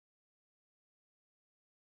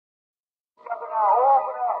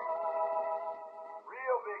open up.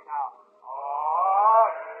 Real big now. Oh,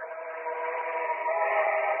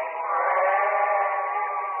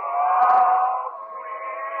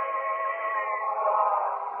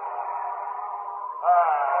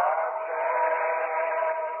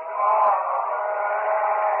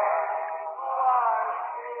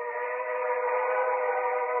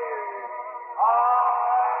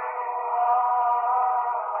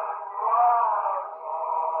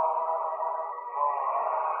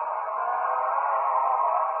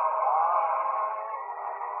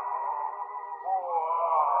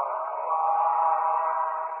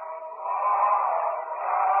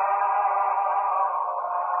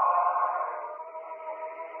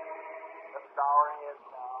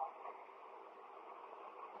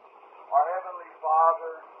 our Heavenly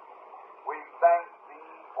Father, we thank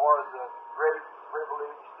Thee for the great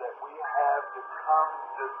privilege that we have to come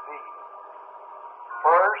to Thee.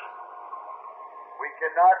 First, we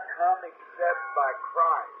cannot come except by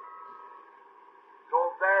Christ. So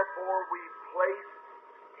therefore we place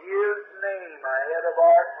His name ahead of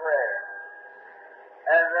our prayer.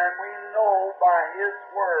 And then we know by His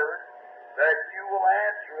Word that You will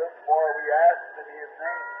answer us, for we ask in His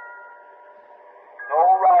name. No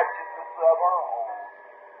righteousness of our own,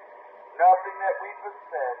 nothing that we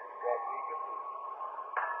possess that we can do.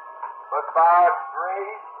 But by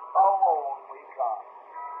grace alone we come,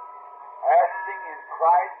 asking in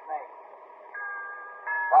Christ's name.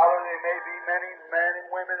 Father, there may be many men and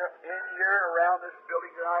women in here and around this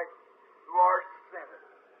building tonight who are sinners.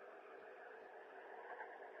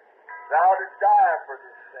 Thou didst die for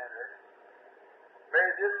the sinner. May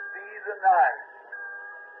this be the night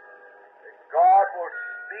that God will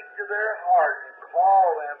speak to their heart and call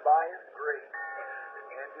them by His grace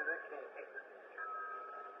into the kingdom.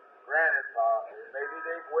 Grant it, Father. Maybe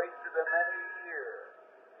they've wasted a many years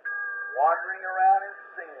wandering around in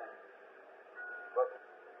sin, but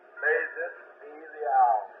may this be the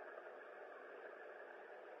hour.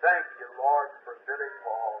 Thank You, Lord, for Billy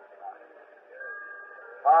Paul tonight.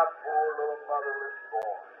 My poor little motherless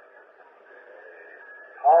boy,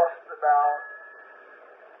 tossed about.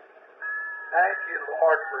 Thank You,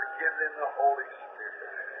 Lord, for giving him the Holy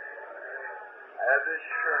Spirit. As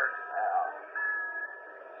assurance now.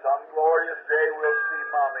 Some glorious day we'll see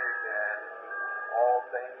Mommy again. All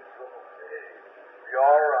things will be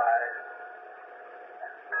all right.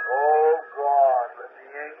 Oh, God, let the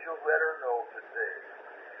angels let her know today.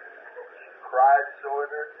 She cried so in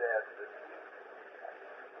her death that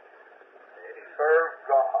serve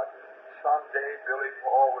God. Someday Billy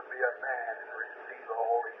Paul would be a man and receive the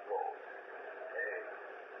Holy Ghost.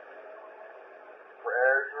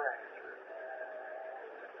 Prayers are answered.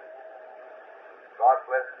 God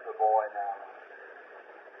bless the boy now.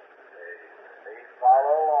 May he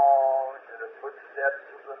follow along in the footsteps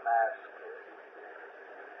of the Master.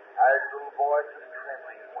 His little voice is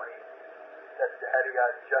trembling when he said, Daddy, I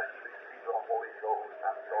just received the Holy Ghost.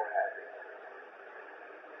 I'm so happy.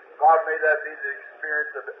 God, may that be the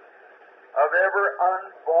experience of every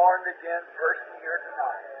unborn again person here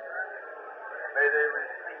tonight. May they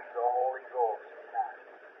receive the Holy Ghost tonight.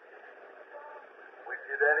 We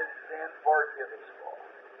did any sin, forgive us, Lord.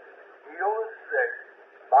 Heal the sick,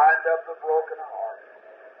 bind up the broken heart.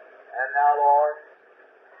 And now, Lord,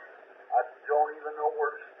 I don't even know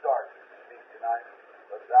where to start to speak tonight,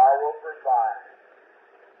 but Thou wilt provide.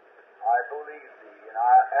 I believe Thee, and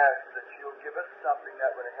I ask that You'll give us something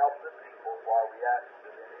that would help the people while we ask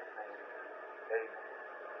it in His name. Amen.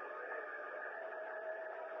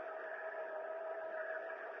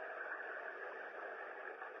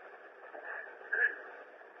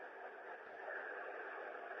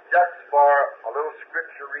 Just for a little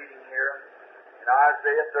scripture reading here, in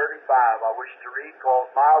Isaiah 35, I wish to read,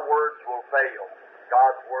 because my words will fail.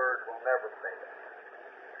 God's word will never fail.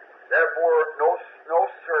 Therefore, no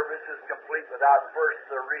service is complete without first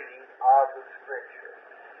the reading of the Scripture.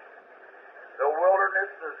 The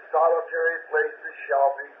wilderness and solitary places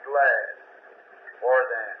shall be glad for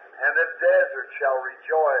them, and the desert shall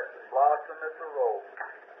rejoice and blossom as a rose.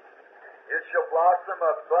 It shall blossom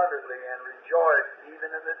abundantly and rejoice even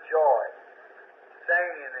in the joy.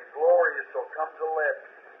 Singing and glorious shall come to lips.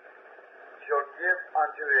 Shall give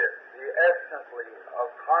unto it the excellently of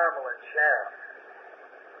Carmel and Sharon.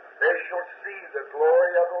 They shall see the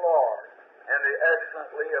glory of the Lord and the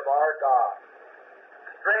excellently of our God.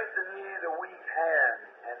 Strengthen ye the weak hand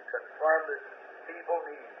and confirm the feeble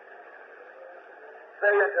knees.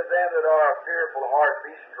 Say unto them that are of fearful heart,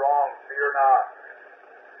 be strong, fear not.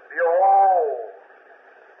 Behold,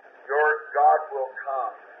 your God will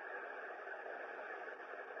come.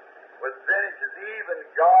 with benefits, even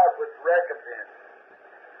God with recompense.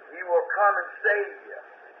 He will come and save you.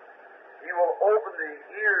 He will open the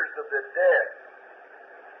ears of the deaf,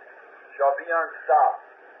 shall be unstopped.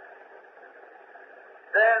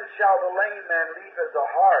 Then shall the lame man leap as a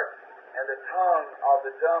hart, and the tongue of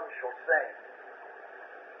the dumb shall sing.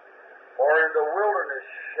 For in the wilderness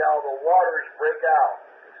shall the waters break out,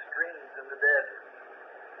 and streams in the desert.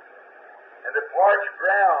 And the parched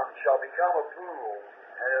ground shall become a pool,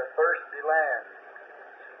 and a thirsty land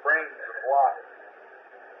springs of water.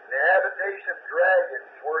 And the habitation of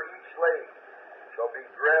dragons, where each lake shall be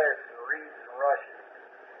grass and reeds and rushes.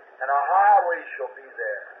 And a highway shall be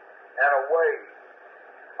there, and a way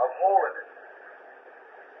of holiness.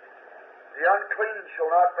 The unclean shall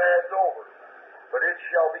not pass over, but it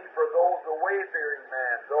shall be for those a wayfaring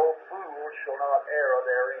man, though fools shall not err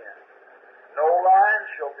therein. No lion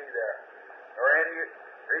shall be there, nor any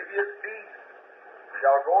previous beast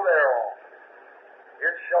shall go thereon.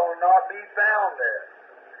 It shall not be found there,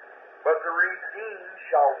 but the redeemed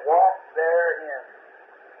shall walk therein.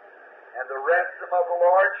 And the ransom of the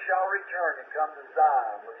Lord shall return and come to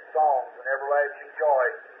Zion with songs and everlasting joy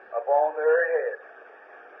upon their heads.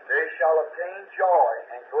 They shall obtain joy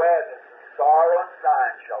and gladness, and sorrow and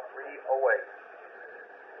sighing shall flee away.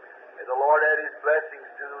 May the Lord add His blessings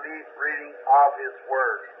to the reading of His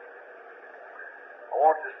Word. I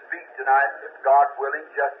want to speak tonight, if God willing,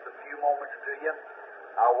 just a few moments to you.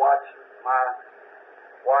 I'll watch my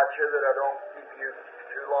watch here that I don't keep you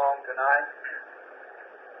too long tonight.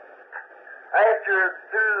 After,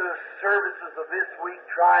 through the services of this week,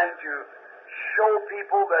 trying to show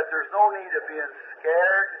people that there's no need of being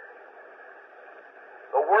scared,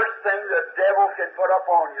 the worst thing the devil can put up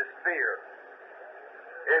on you is fear.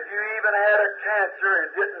 If you even had a cancer and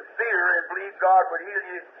didn't fear and believe God would heal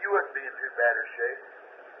you, you wouldn't be in too bad a shape.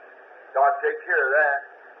 God take care of that.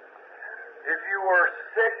 If you were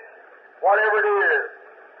sick, whatever it is,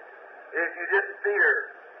 if you didn't fear.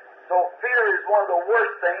 So fear is one of the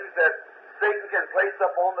worst things that Satan can place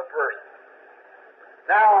up on the person.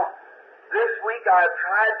 Now, this week I've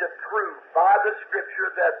tried to prove by the Scripture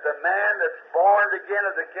that the man that's born again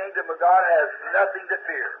of the kingdom of God has nothing to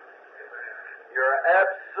fear. You're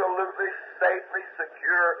absolutely safely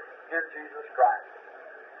secure in Jesus Christ.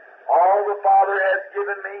 All the Father has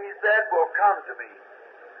given me, He said, will come to me.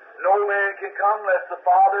 No man can come unless the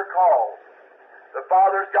Father calls. The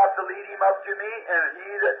Father's got to lead him up to me, and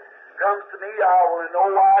he that comes to me I will in no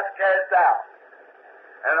wise cast out.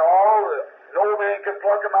 And no man can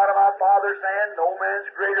pluck him out of my Father's hand. No man's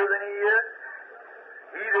greater than He is.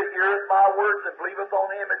 He that heareth my words and believeth on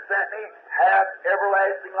Him that sent me hath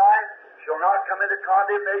everlasting life, shall not come into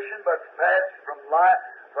condemnation, but pass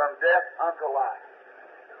from death unto life.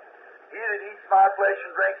 He that eats my flesh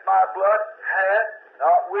and drinks my blood hath,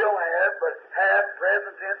 not will have, but hath,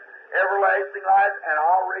 present tense, everlasting life, and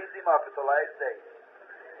I'll raise him up at the last day.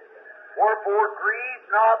 Wherefore grieve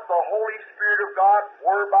not the Holy Spirit of God,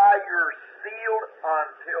 whereby you're sealed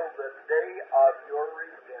until the day of your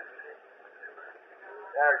redemption.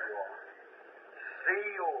 There you are.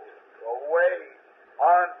 Sealed away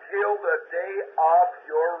until the day of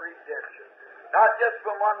your redemption. Not just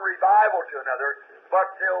from one revival to another, but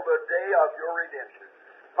till the day of your redemption.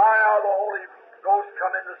 My, how the Holy Ghost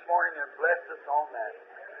come in this morning and blessed us on that.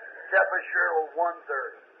 Kept us here till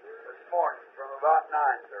 1:30 this morning, from about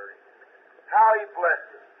 9:30. How He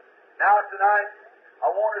blessed us. Now tonight, I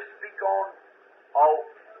want to speak on,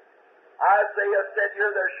 Isaiah said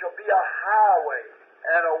here, there shall be a highway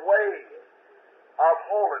and a way of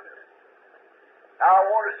holiness. Now I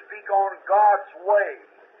want to speak on God's way.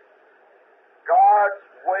 God's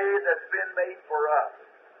way that's been made for us.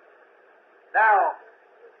 Now,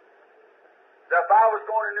 if I was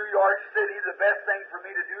going to New York City, the best thing for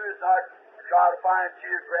me to do is not try to find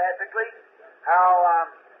geographically how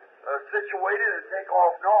I'm situated and take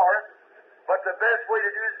off north, but the best way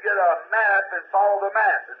to do is get a map and follow the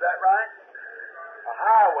map. Is that right? A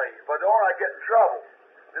highway. If I don't, I get in trouble.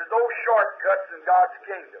 There's no shortcuts in God's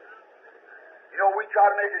kingdom. You know, we try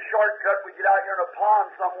to make a shortcut, we get out here in a pond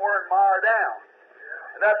somewhere and mire down.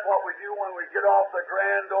 And that's what we do when we get off the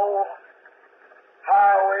grand old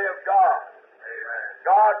highway of God. Amen.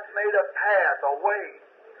 God's made a path, a way.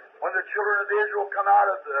 When the children of Israel come out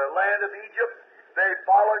of the land of Egypt, they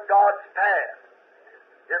followed God's path.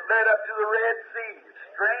 It led up to the Red Sea. It's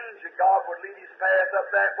strange that God would lead His path up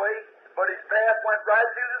that way, but His path went right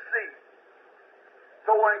through the sea.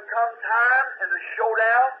 So when it come time in the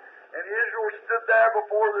showdown, and Israel stood there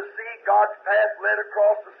before the sea, God's path led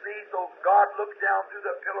across the sea, so God looked down through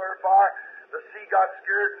the pillar of fire. The sea got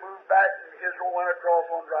scared and moved back, and Israel went across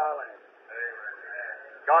on dry land.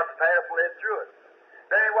 Amen. God's path led through it.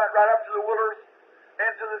 Then he went right up to the wilderness,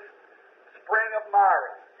 into the spring of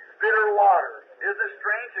Myra, bitter water. Isn't it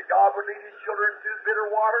strange that God would lead his children through bitter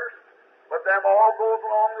waters? But them all goes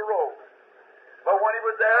along the road. But when he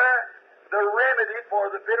was there, the remedy for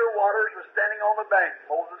the bitter waters was standing on the bank.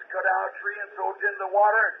 Moses cut out a tree and threw it in the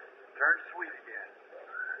water and turned sweet again.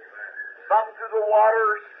 Some through the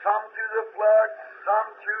waters, some through the flood, some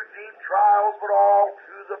through deep trials, but all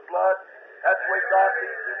through the blood. That's the way God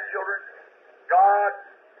leads his children. God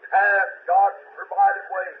provided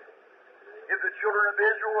ways. If the children of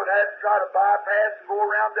Israel had had to try to bypass and go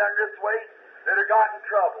around down this way, they'd have gotten in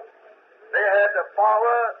trouble. They had to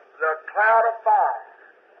follow the cloud of fire,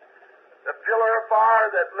 the pillar of fire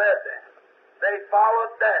that led them. They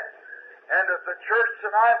followed that. And if the church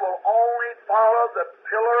tonight will only follow the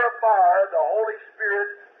pillar of fire, the Holy Spirit,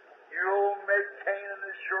 you'll make Canaan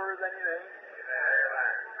as sure as anything.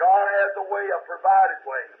 God has a way, a provided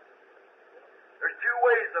way. There's two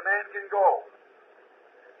ways a man can go.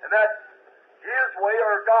 And that's his way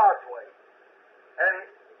or God's way. And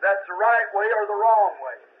that's the right way or the wrong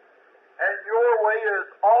way. And your way is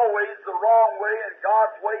always the wrong way, and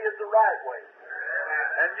God's way is the right way.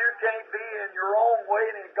 And you can't be in your own way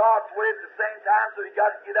and in God's way at the same time, so you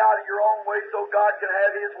got to get out of your own way so God can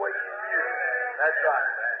have his way in you. That's right.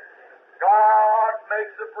 God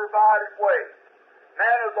makes a provided way.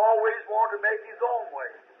 Man has always wanted to make his own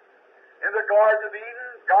way. In the Garden of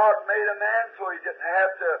Eden, God made a man so he didn't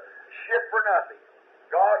have to shift for nothing.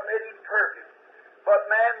 God made him perfect. But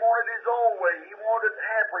man wanted his own way. He wanted to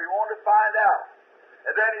hamper. He wanted to find out.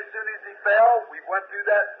 And then as soon as he fell, we went through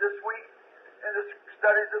that this week in the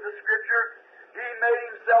studies of the Scripture, he made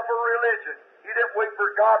himself a religion. He didn't wait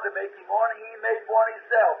for God to make him one. He made one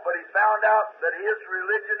himself. But he found out that his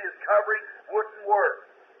religion, his covering, wouldn't work.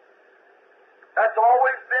 That's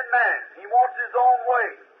always been man. He wants his own way.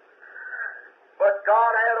 But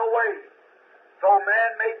God had a way. So man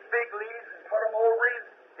made fig leaves and put them over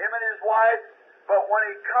him and his wife. But when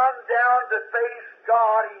he come down to face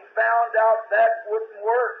God, he found out that wouldn't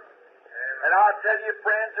work. And I tell you,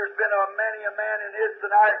 friends, there's been many a man in his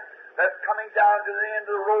tonight that's coming down to the end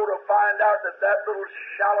of the road to find out that that little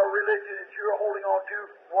shallow religion that you're holding on to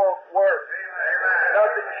won't work. Amen.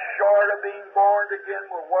 Nothing short of being born again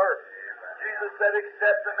will work. Jesus said,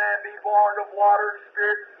 except a man be born of water and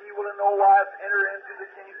spirit, he will in no wise enter into the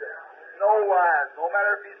kingdom. No wise. No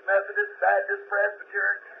matter if he's Methodist, Baptist,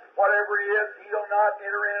 Presbyterian, whatever he is, he'll not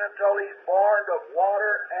enter in until he's born of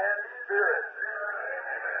water and spirit.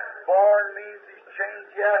 Born means he's changed.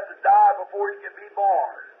 He has to die before he can be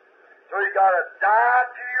born. So you got to die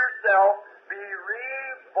to yourself, be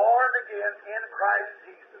reborn again in Christ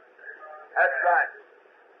Jesus. That's right.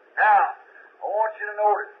 Now, I want you to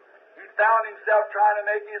notice, he found himself trying to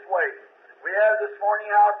make his way. We have this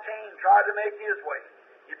morning how Cain tried to make his way.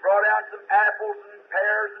 He brought out some apples and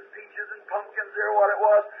pears and peaches and pumpkins or what it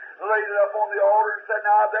was, laid it up on the altar and said,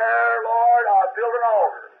 now there, Lord, I build an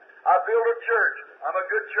altar. I build a church. I'm a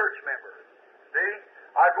good church member. See?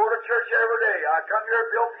 I go to church every day. I come here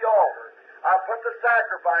and build the altar. I put the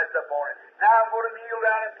sacrifice up on it. Now I'm going to kneel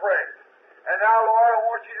down and pray. And now, Lord, I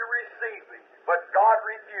want you to receive me. But God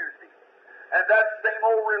refused him. And that same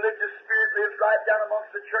old religious spirit lives right down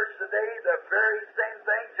amongst the church today, the very same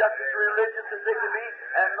thing, just as religious as they can be,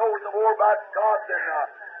 and knows no more about God than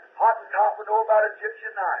Hottentot would know about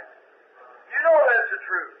Egyptian knives. You know that's the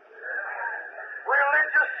truth.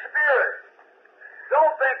 Religious spirit.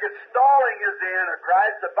 Don't think that stalling is the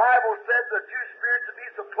Antichrist. The Bible says the two spirits will be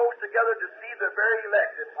so close together to see the very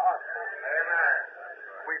elect if possible. Amen.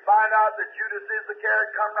 We find out that Judas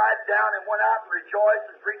Iscariot come right down and went out and rejoiced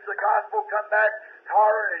and preached the gospel, come back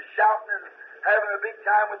hollering and shouting and having a big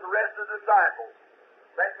time with the rest of the disciples.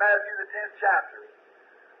 St. Matthew, the 10th chapter.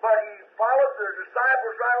 But he followed the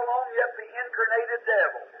disciples right along, yet the incarnated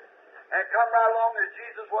devil. And come right along as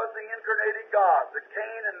Jesus was the incarnated God, the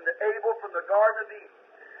Cain and the Abel from the Garden of Eden.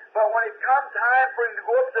 But when it come time for him to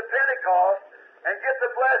go up to Pentecost and get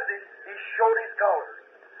the blessing, he showed his colors.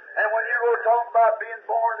 And when you go talk about being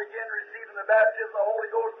born again, receiving the baptism of the Holy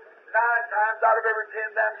Ghost, 9 times out of every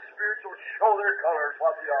 10, them spirits will show their colors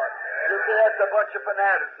what they are. You say that's a bunch of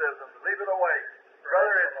fanaticism. Leave it away.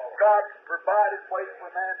 Brother, it's God's provided way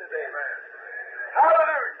for man today.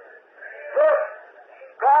 Hallelujah. Look,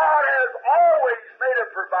 God has always made a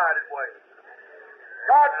provided way.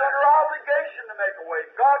 God's under obligation to make a way.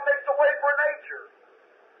 God makes a way for nature.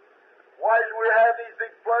 Why should we have these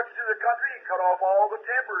big floods through the country? You cut off all the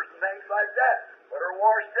timbers and things like that. Let her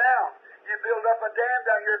wash down. You build up a dam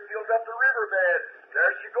down here, build up the riverbed.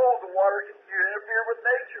 There she goes, the water, you interfere with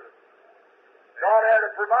nature. God had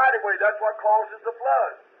a provided way. That's what causes the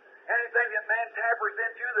flood. Anything that man tampers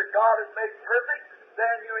into that God has made perfect,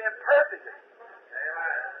 then you imperfect it.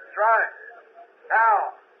 That's right.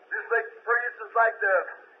 Now, just like, for instance, like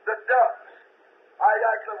the ducks. I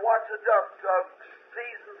actually watch the ducks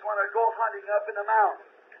seasons when I go hunting up in the mountains.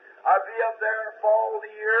 I'd be up there in the fall of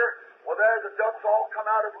the year. Well, there the ducks all come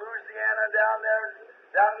out of Louisiana down there,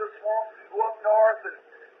 down to the swamps, and go up north, and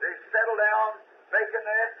they settle down, make a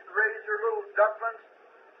nest, and raise their little ducklings.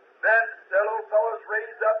 Then their little fellows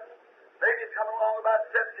raise up. Maybe it's coming along about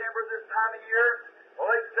September this time of year,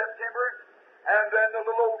 late September, and then the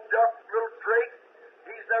little old duck, little drake,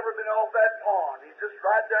 he's never been off that pond. He's just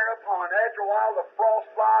right there in a pond. After a while, the frost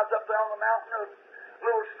flies up there on the mountain, a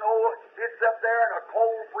little snow hits up there, and a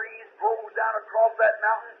cold breeze blows down across that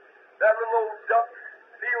mountain. That little old duck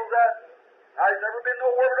feels that. Now, he's never been no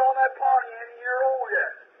word on that pond. He ain't a year old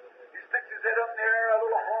yet. He sticks his head up in the air, a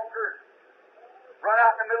little honker, run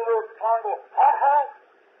out in the middle of the pond, go honk honk.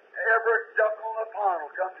 Every duck on the pond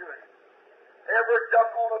will come to him. Every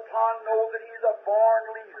duck on the pond knows that he's a born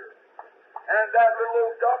leader. And that little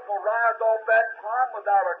old duck will rise off that pond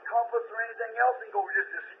without a compass or anything else and go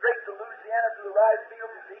just as straight to Louisiana to the rice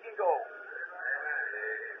fields as he can go.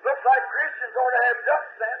 Looks like Christians ought to have duck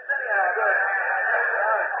sense anyhow, doesn't it?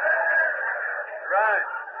 Right. Right.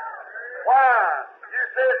 Why? You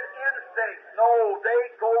said instinct. No, they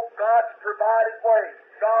go God's provided way.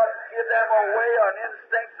 God give them a way, an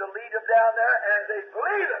instinct to lead them down there, and they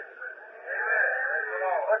believe it.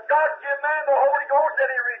 But God give man the Holy Ghost and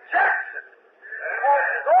he rejects it. He wants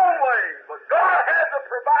his own way, but God has a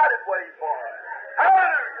provided way for him.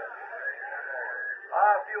 Hallelujah!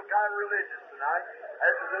 I feel kind of religious tonight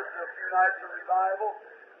after listening to a few nights of revival.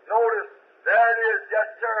 Notice, there it is, yes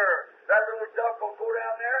sir. That little duck will go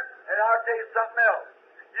down there, and I'll tell you something else.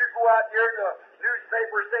 You go out here in the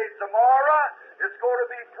newspaper, say tomorrow it's going to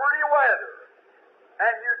be pretty weather.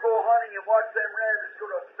 And you go hunting and watch them rabbits go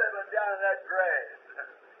to settling down in that grass.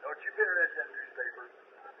 Don't you been read that newspaper?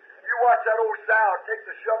 You watch that old sow take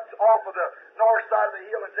the shucks off of the north side of the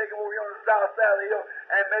hill and take them over here on the south side of the hill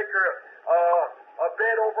and make her a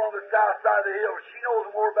bed over on the south side of the hill. She knows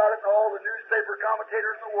more about it than all the newspaper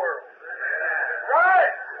commentators in the world.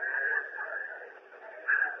 Right?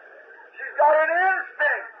 She's got an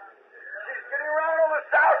instinct. She's getting around on the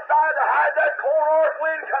south side to hide that cold north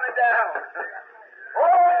wind coming down.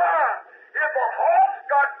 Oh my! If a hawk's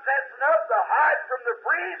got sense enough to hide from the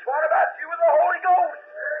breeze, what about you with the Holy Ghost?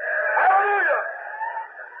 Hallelujah!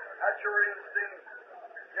 That's your instinct.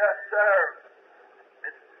 Yes, sir.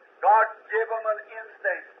 God give them an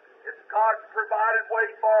instinct. It's God's provided way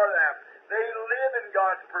for them. They live in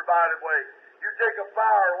God's provided way. You take a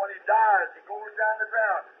flower, when he dies, he goes down the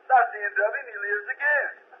ground. That's the end of him, he lives again.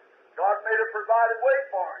 God made a provided way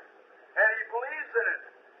for him. And he believes in it.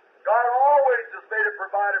 God always has made a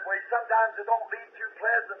provided way. Sometimes it don't lead to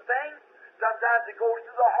pleasant things. Sometimes it goes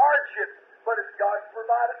to the hardship. But it's God's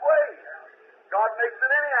provided way. God makes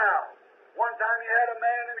it anyhow. One time you had a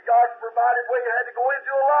man in God's provided way who had to go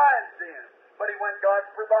into a lion's den. But he went God's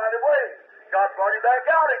provided way. God brought him back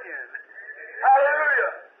out again.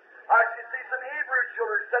 Hallelujah. I should see some Hebrew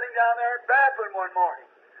children sitting down there in Babylon one morning.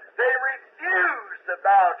 They refused to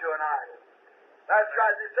bow to an idol. That's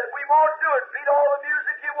right. They said, we won't do it. Beat all the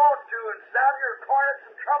music you want to and sound your cornets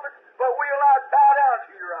and trumpets, but we'll not bow down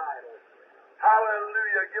to your idol.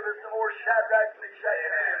 Hallelujah. Give us some more Shadrach, Meshach,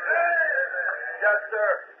 and Abednego. Yes,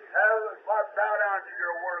 sir. Let's bow down to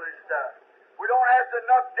your worldly stuff. We don't have to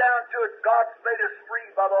knock down to it. God's made us free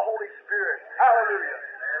by the Holy Spirit. Hallelujah.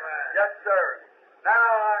 Amen. Yes, sir. Now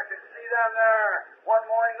I can see down there one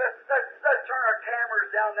morning. Let's turn our cameras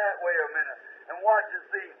down that way a minute and watch and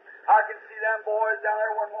see. I can see them boys down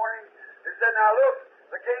there one morning. They said, now look,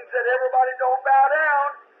 the king said, everybody don't bow down.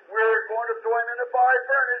 We're going to throw him in the fiery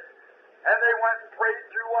furnace. And they went and prayed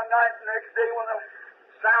through one night. The next day when the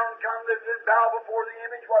sound come, they did bow before the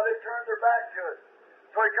image while they turned their back to it.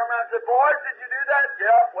 So he come out and said, boys, did you do that?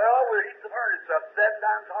 Yeah, well, we'll heat the furnace up 7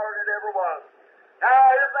 times hotter than it ever was. Now,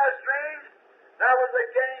 isn't that strange? There was a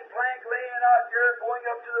gangplank laying out here going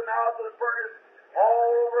up to the mouth of the furnace. All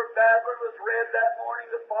over Babylon was red that morning,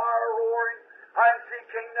 the fire roaring. I can see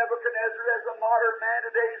King Nebuchadnezzar as a modern man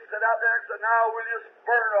today sit out there and said, now we'll just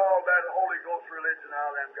burn all that Holy Ghost religion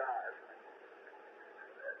out of them guys.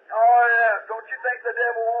 Oh, yeah. Don't you think the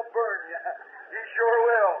devil won't burn you? He sure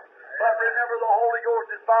will. But remember, the Holy Ghost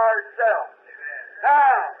is fire itself. Now,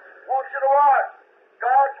 I want you to watch.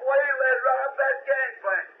 God's way led right up that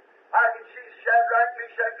gangplank. I can see Shadrach,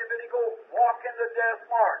 Meshach, and Abednego walk in the death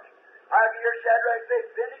march. I can hear Shadrach say,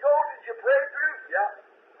 Abednego, did you pray through? Yeah.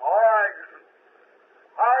 All right.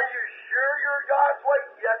 Are you sure you're God's way?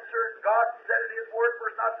 Yes, sir. God said in His Word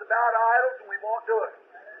for us not to bow to idols, and we won't do it.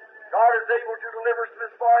 God is able to deliver us from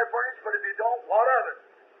this fiery furnace, but if you don't, what of it?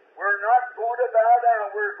 We're not going to bow down.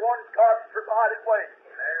 We're going God's provided way.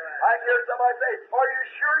 Amen. I hear somebody say, are you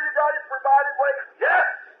sure you got His provided way? Yes!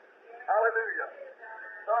 Hallelujah.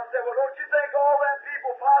 Some say, well, don't you think all them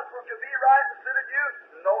people possible could be right instead of you?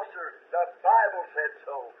 No, sir. The Bible said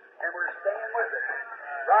so, and we're staying with it.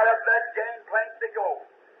 Right up that gangplank they go.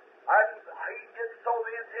 He did so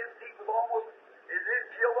the intense heat was almost, it did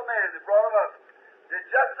kill the man that brought him up. They're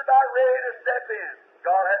just about ready to step in.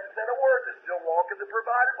 God hadn't said a word. They're still walking the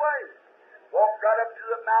provided way. Walked right up to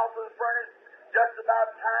the mouth of the furnace. Just about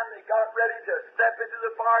time they got ready to step into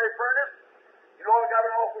the fiery furnace. You know, I got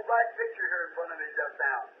an awful bright picture here in front of me just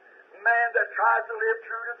now. A man that tries to live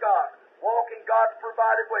true to God, walking God's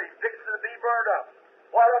provided way, fixing to be burned up.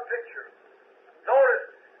 What a picture. Notice,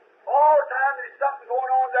 all the time there's something going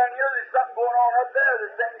on down here, there's something going on up there at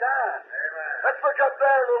the same time. Amen. Let's look up there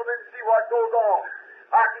a little bit and see what goes on.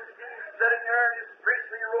 I can see him sitting there in his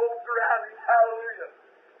priestly robes around him. Hallelujah.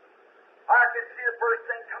 I can see the first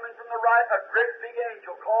thing coming from the right, a great big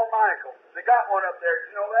angel called Michael. They got one up there.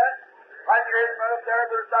 Did you know that? I can hear him run up there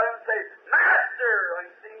beside him and say, Master! I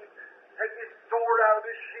see him take his sword out of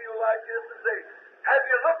his shield like this and say, have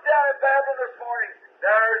you looked down at Babel this morning?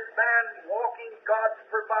 There's man walking God's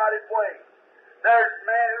provided way. There's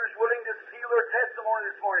man who's willing to seal their testimony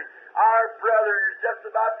this morning. Our brother is just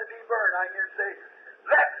about to be burned. I hear him say,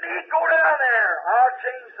 let me go down there. I'll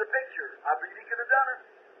change the picture. I believe he could have done it.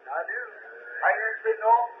 I do. I hear him say,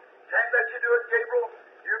 no, can't let you do it, Gabriel.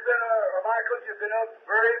 You've been Michael, you've been a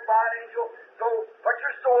very fine angel. So put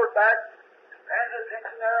your sword back. Stand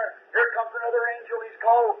attention there. Here comes another angel. He's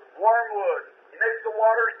called Wormwood. He makes the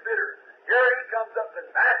waters bitter. Here he comes up, and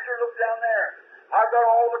Master, look down there. I've got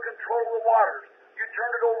all the control of the waters. You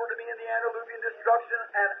turn it over to me in the antediluvian destruction,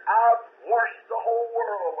 and I've washed the whole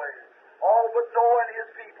world away. All but Noah and his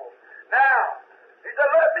people. Now, he said,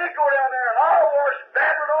 let me go down there, and I'll wash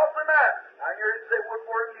Babylon off the map. I hear him say, what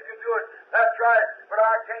for you can do it. That's right, but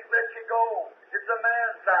I can't let you go. It's a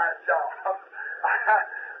man-sized job.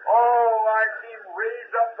 Oh, I see him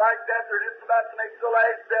raise up like that. They're just about to make the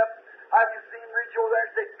last step. I can see him reach over there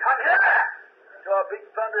and say, come here! To a big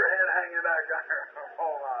thunderhead hanging back there.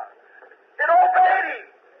 Oh, my. It obeyed him.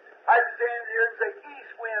 I stand here and say,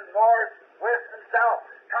 east wind, north, west, and south.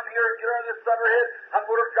 Come here and get on this thunderhead. I'm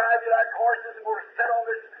going to drive you like horses. I'm going to sit on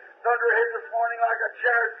this thunderhead this morning like a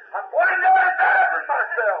chariot. I'm going to abandon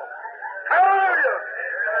myself. Hallelujah.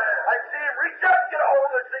 I see him reach up, get a hold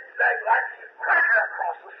of the zigzag light, he's crashing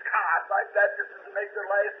across the sky like that just as to make their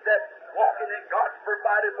last step, walking in God's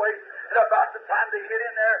provided way. And about the time they hit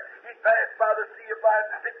in there, he passed by the sea of fire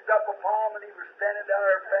and picked up a palm, and he was standing down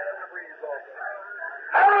there fanning the breeze off.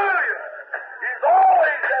 Hallelujah! He's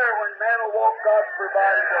always there when man will walk God's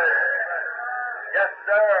provided way. Yes,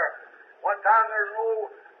 sir. One time there was an old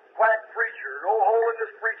quack preacher, an old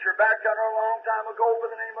holiness preacher back yonder a long time ago by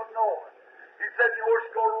the name of Noah. He said, you know,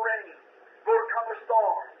 it's going to rain. It's going to come a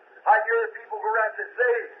storm. I hear the people go around and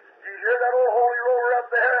say, do you hear that old holy roller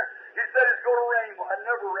up there? He said it's going to rain. Well, it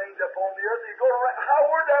never rained up on the earth. It's going to rain.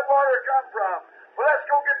 Where'd that water come from? Well, let's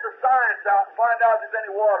go get the science out and find out if there's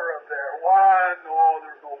any water up there. Why, no,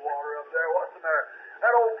 there's no water up there. What's the matter?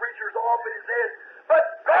 That old preacher's off in his head. But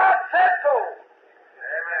God said so.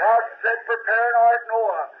 Amen. God said, prepare an ark,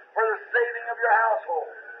 Noah, for the saving of your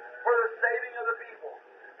household, for the saving of the people.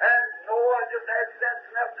 And Noah just had sense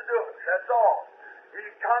enough to do it. That's all. He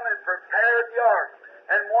come and prepared the ark.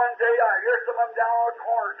 And one day I hear some of them down on the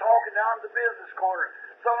corner talking down the business corner.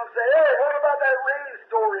 Some of them say, hey, what about that rain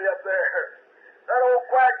story up there? That old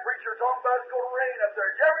quack preacher talking about it's going to rain up there.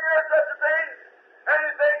 Did you ever hear such a thing? And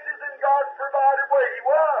he thinks he's in God's provided way. He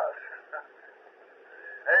was.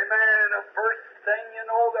 Amen. The first thing you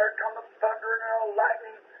know, there comes thunder and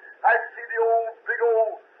lightning. I see the old, big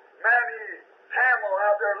old mammy camel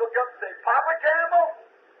out there look up and say, Papa Camel?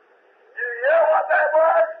 You hear what that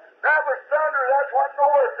was? That was thunder. That's what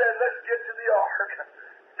Noah said. Let's get to the ark.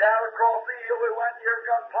 Down across the hill we went. Here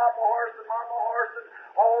comes Papa Horse and Mama Horse and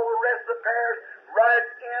all the rest of the pairs right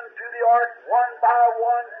into the ark. One by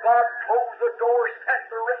one, God closed the door, sent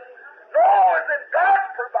the rain. Noah's in God's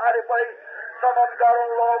provided way. Some of them got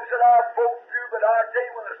on logs that I boat through, but I tell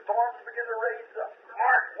you, when the storms begin to rage, the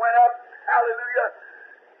ark went up. Hallelujah.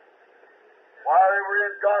 While they were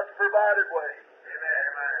in God's provided way.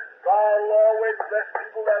 Amen. God will always bless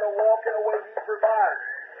people that are walking the way He provides.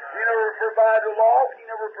 He never provided a log. He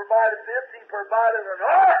never provided this. He provided an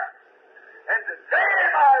ark. And today,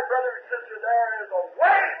 my brother and sister, there is a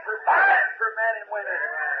way provided for men and women.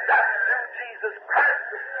 That's through Jesus Jesus Christ,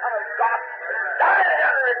 the Son of God, died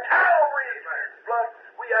under Calvary's blood,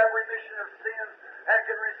 we have remission of sins and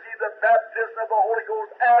can receive the baptism of the Holy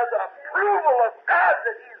Ghost as approval of God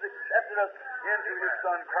that He's accepted us into His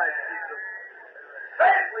Son, Christ Jesus.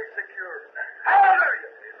 Safely secure.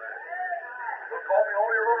 Hallelujah. Don't call me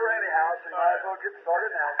Holy Roller anyhow, so you might as well get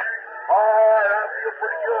started now. All right, I feel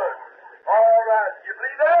pretty good. All right, you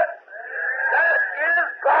believe that? That is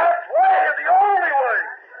God's way, the only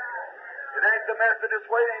way. It ain't the Methodist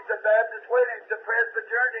way, it ain't the Baptist way, it ain't the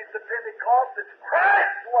Presbyterian, it ain't the Pentecost, it's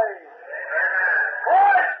Christ's way.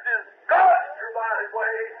 Christ is God's provided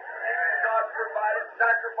way. God provided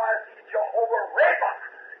sacrifice. He's Jehovah Rapha.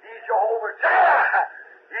 He's Jehovah Jireh.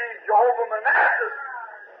 He's Jehovah Manasseh.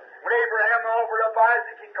 When Abraham offered up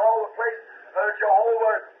Isaac, he called the place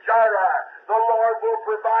Jehovah Jireh. The Lord will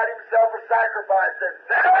provide Himself a sacrifice. And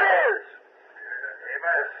there it is.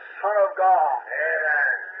 Amen. The Son of God.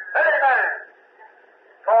 Amen. Amen.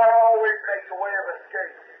 God always makes a way of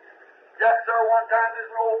escape. Yes, sir, one time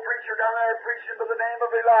there's an old preacher down there preaching by the name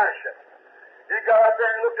of Elisha. He got out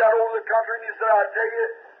there and looked out over the country and he said, I tell you,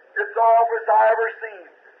 it's the office I ever seen.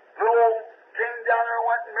 Little old king down there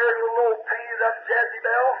went and married a little old painted up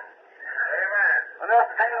Jezebel. Amen. Enough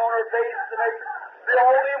paint on her face to make the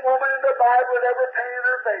only woman in the Bible that ever painted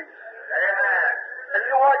her face. Amen. And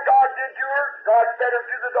you know what God did to her? God fed her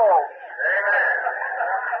to the dogs. Amen.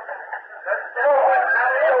 You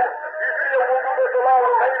see a woman with a lot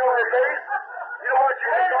of paint on her face, you know what you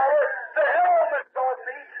can call her? The helmet dog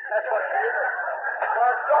meat. That's what she is.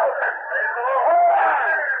 God's dog.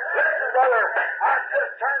 Listen, brother, I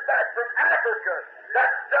just turned back from Africa.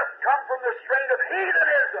 That's just come from the strain of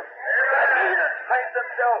heathenism. The heathens paint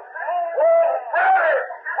themselves. Oh, brother,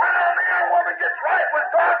 when a man or woman gets right with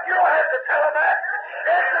God, you don't have to tell them that. It's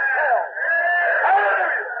shed to tell.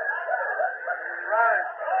 Hallelujah. That's right.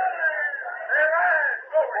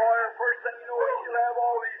 Boy, the first thing you know, she'll have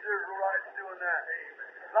all these Israelites doing that.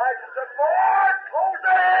 Elijah said, Lord, close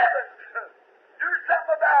the heavens. Do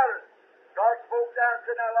something about it. God spoke down and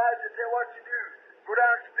said, now Elijah, tell what you do. Go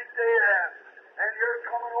down and speak to Ahab. And here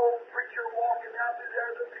come an old preacher walking down through there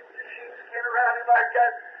with a piece of sheepskin around him like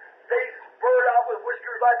that, face spurred out with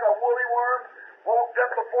whiskers like a woolly worm, walked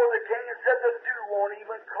up before the king and said, the dew won't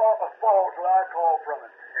even fall till I call from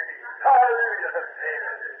it. Hallelujah.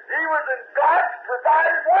 He was in God's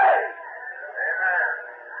provided way. Amen.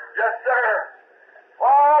 Yes, sir.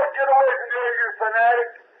 Oh, get away from here, you fanatic.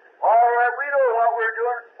 All right, we know what we're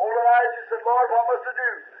doing. Old Elijah said, Lord, what must I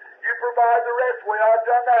do? You provide the rest way. I've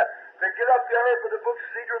done that. They get up there for the book of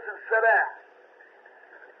secrets and sit down.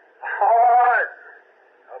 All right.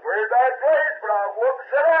 A very bad place, but I'll go up and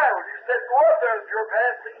sit down. You said, go up there. If your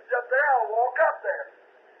path leads up there, I'll walk up there.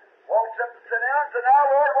 Walks up and sit down and said, now,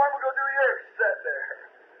 Lord, what are we going to do here? Sit there.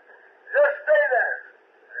 Just stay there.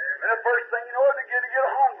 And the first thing you know, they begin to get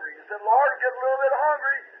hungry. He said, Lord, get a little bit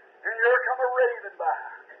hungry, and here come a raven by.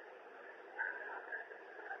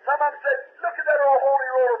 Some of them said, look at that old holy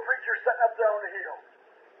roller preacher sitting up there on the hill.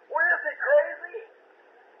 Well, isn't he crazy?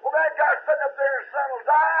 Well, that guy sitting up there, his son will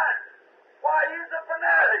die. Why, he's a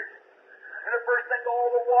fanatic. And the first thing, all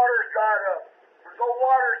the water's dried up. There's no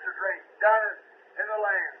waters to drink down in the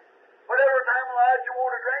land. But every time Elijah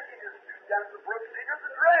wanted to drink, he just stooped down to the brook cedars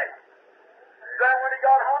and drank. Then when he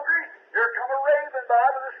got hungry, here come a raven by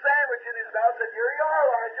with a sandwich in his mouth and said, here you are,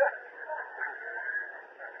 Elijah.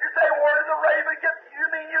 You say, where did the raven get? You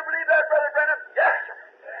mean you believe that, Brother Branham? Yes, sir.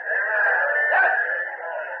 Yes, sir.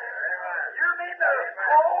 You mean the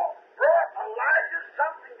crow brought Elijah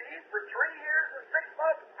something to eat for 3 years and 6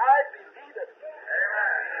 months? I believe it.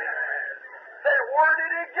 Say, where did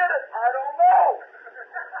he get it? I don't know.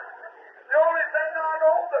 The only thing I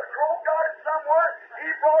know, the crow got it somewhere. He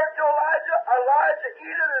brought it to Elijah. Elijah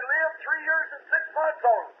eat it and lived 3 years and 6 months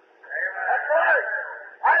on it. That's right.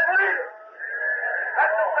 I believe it.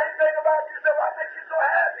 That's the same thing about you. Say, what makes you so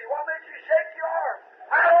happy? What makes you shake your arm?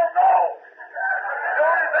 I don't know. The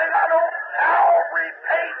only thing I know, Calvary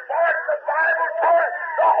paid for it. The Bible taught it.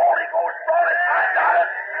 The Holy Ghost brought it. I got it.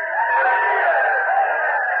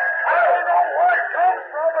 I don't know where it comes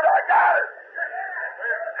from, but I got it.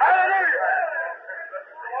 Hallelujah.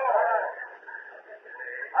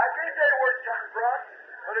 I can't tell you where it comes from,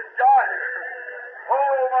 but it's got it.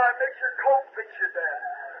 Oh, my, it makes your coat picture that.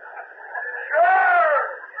 Sure.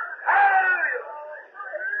 Hallelujah.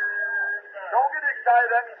 Don't get excited.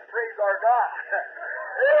 That means praise our God.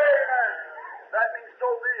 Amen. That means so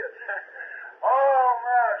be it. Oh,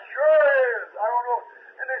 man, sure is. I don't know.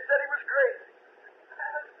 And they said he was crazy.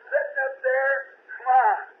 Sitting up there, come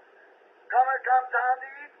on. Come time to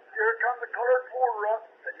eat. Here comes the colored porter up.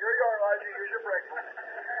 Said, here you are, Elijah. Here's your breakfast.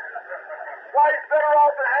 Why, he's better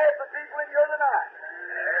off than half the people in here tonight.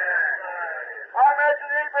 I imagine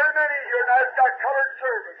there ain't very many here now that's got colored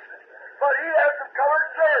servants. But he has some colored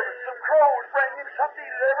servants, some crows bring him something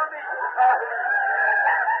he'd ever need.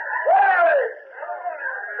 Why?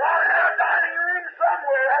 God had a dining room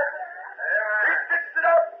somewhere. He fixed it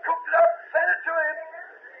up, cooked it up, sent it to him.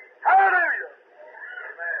 Hallelujah.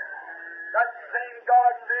 That same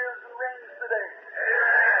God lives and reigns today.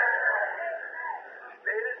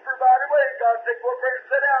 State is provided way. God said, go up there and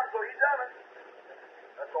sit down, so he done it.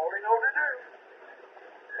 That's all he know to do.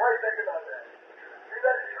 What do you think about that? See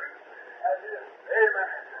that true? That's it. Amen.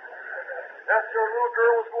 That's your little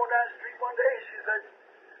girl was going down the street one day. She said,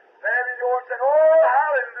 standing door and said, oh,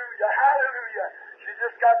 hallelujah, hallelujah. She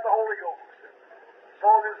just got the Holy Ghost. So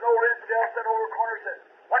there's no infidel sitting over the corner and said,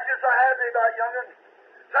 what you so happy about, young'un?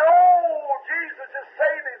 Said, oh, Jesus just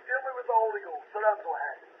saved me, filled me with the Holy Ghost. Said, I'm so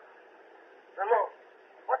happy. Said, look,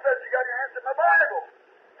 what's that you got in your hand? Said, my Bible.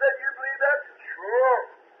 Said, you believe that? Sure.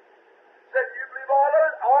 Said, you believe all of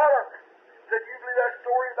it? All of it. Said, you believe that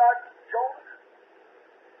story about Jonah?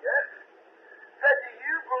 Yes. Said, do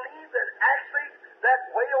you believe that actually that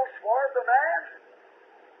whale swallowed the man?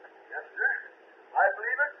 Yes, sir. I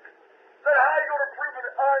believe it. Said, how are you going to prove it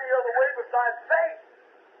any other way besides faith?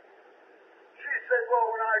 She said, well,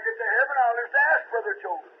 when I get to heaven, I'll just ask Brother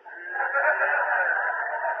Jonah.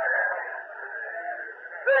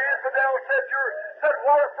 The infidel said,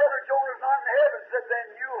 well, if Brother Jonah's not in heaven, said, then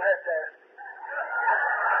you'll have to ask him.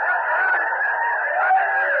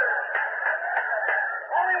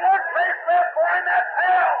 Only one place left for him, that's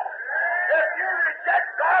hell. If you reject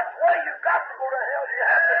God's way, you've got to go to hell. You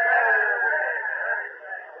have to go to hell.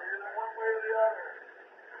 One way or the other.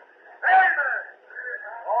 Amen.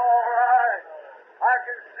 All right. I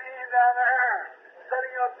can see him down there,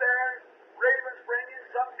 sitting up there, ravens bringing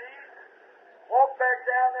some meat. Walked back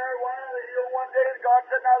down there, went on the hill one day, and God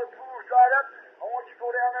said, now the pool's dried up. I want you to go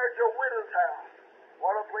down there to a widow's house.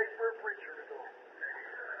 What a place for a preacher to go.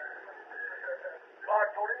 God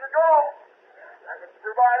told him to go. That was the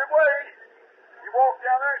provided way. He walked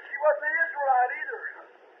down there, and she wasn't an Israelite either.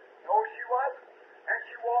 No, she wasn't. And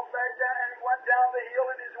she walked back down, and he went down the hill,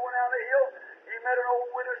 and as he went down the hill, he met an old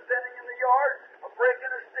widow standing in the yard,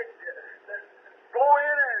 breaking a stick. Said, go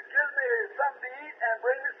in and give me something to eat and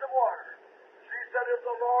bring me some water. She said, if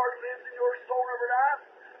the Lord lives and your soul never dies,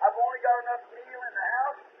 I've only got enough meal in the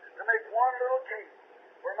house to make one little cake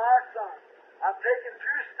for my son. I'm taking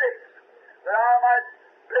 2 sticks that I might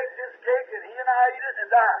bake this cake and he and I eat it and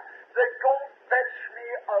die. Said, go fetch me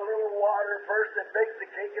a little water first and bake the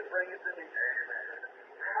cake and bring it to me.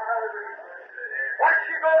 What's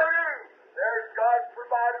she going to do? There's God's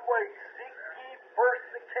provided way. Seek ye first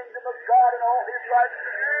the kingdom of God and all his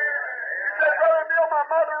righteousness. He said, Brother Bill, my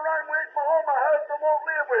mother run away from home, my husband won't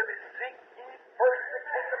live with me. Seek ye first the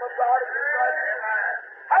kingdom of God and his righteousness.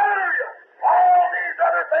 Hallelujah! All these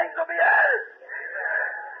other things will be added.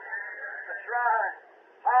 That's right.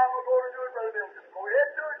 How am I going to do it, Brother Bill? Just go ahead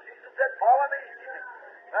and do it. Jesus said, follow me.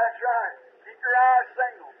 That's right. Keep your eyes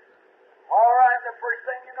single. All right, the first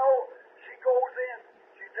thing you know, she goes in.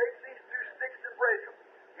 She takes these 2 sticks and breaks them.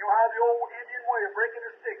 You know how the old Indian way of breaking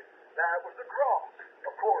a stick? That was the cross,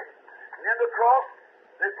 of course. And then the cross,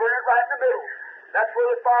 they burn it right in the middle. That's where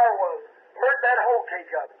the fire was. Burnt that whole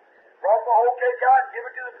cake up. Brought the whole cake out, give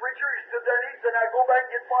it to the preacher. He stood there and he said, now go back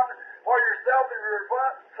and get one for yourself and your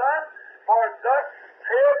son, for thus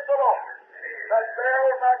saith the Lord. That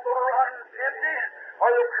barrel's not going to run empty or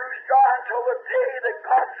the cruise dry until the day that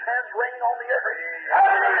God sends rain on the earth.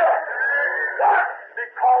 Hallelujah! Why?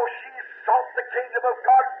 Because she sought the kingdom of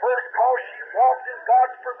God first, because she walked in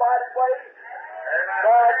God's provided way.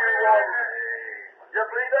 God rewarded her. You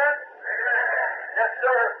believe that? Yes,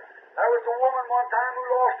 sir. There was a woman one time who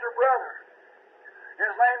lost her brother.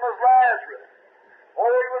 His name was Lazarus. Oh,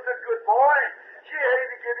 he was a good boy. She hated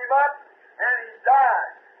to give him up, and he died.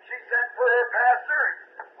 She sent for her pastor,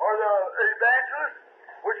 or the evangelist,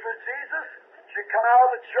 which was Jesus. She'd come out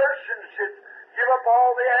of the church and she'd give up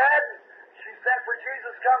all they had. And she sent for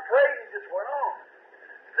Jesus, come pray. He just went on.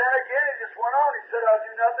 Sent again, he just went on. He said, I'll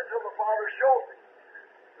do nothing until the Father shows me.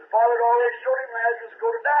 The Father had already showed him Lazarus go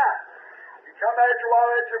to die. He come after a while,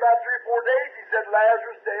 after about 3 or 4 days, he said,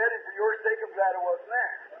 Lazarus dead, and for your sake I'm glad it wasn't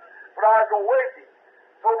there. But I'll go wake him.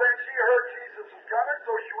 So then she heard Jesus was coming,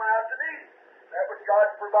 so she went out to meet him. That was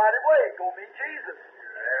God's provided way. Go meet Jesus.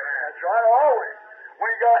 That's right, always. When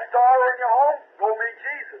you got a sorrow in your home, go meet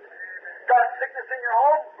Jesus. Got sickness in your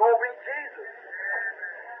home, go meet Jesus.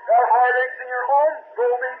 Got heartaches in your home, go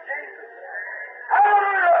meet Jesus.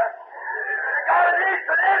 Hallelujah! You got a need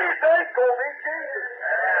for anything, go meet Jesus.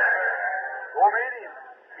 Go meet him.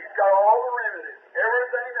 He's He's got all the remedies,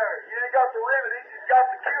 everything there. He ain't got the remedies, he's got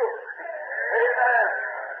the cure. Amen.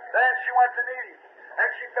 Then she went to meet him, and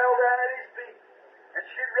she fell down at his feet, and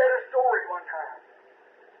she read a story one time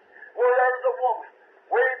where there was a woman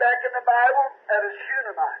way back in the Bible at a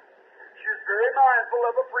Shunammite. She was very mindful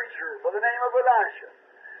of a preacher by the name of Elisha.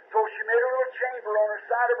 So she made a little chamber on the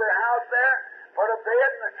side of her house there, put a bed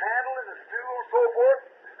and a candle and a stool and so forth.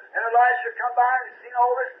 And Elisha come by and seen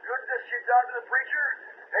all this goodness she'd done to the preacher,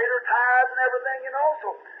 paid her tithes and everything, you know. So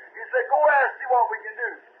he said, go ask see what we can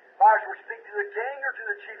do. If I should speak to the king or to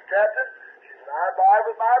the chief captain. She said, I abide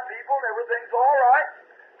with my people and everything's all right.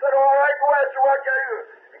 Said, all right, go ask her what can I do.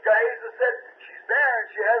 And Gehazi said, she's barren,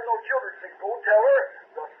 she has no children. Said, go tell her,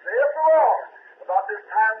 thus saith the Lord, about this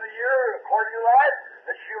time of the year, according to life,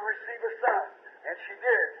 that she'll receive a son. And she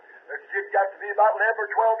did. The kid got to be about 11 or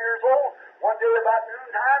 12 years old. One day about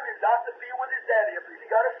noontime, he's out in the field with his daddy. He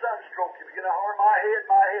got a sunstroke. He began to holler, my head,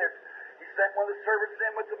 my head. He sent one of the servants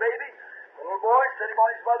in with the baby. The little boy set him on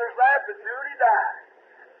his mother's lap. At noon he died.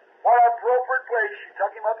 What an appropriate place. She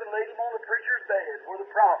took him up and laid him on the preacher's bed where the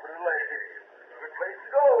prophet had laid him. Good place to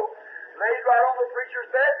go. Laid right on the preacher's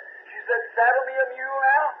bed. She said, saddle me a mule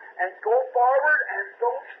now and go forward and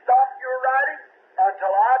don't stop your riding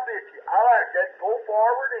until I bid you. I like that. Go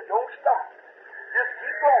forward and don't stop. Just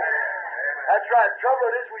keep going. That's right.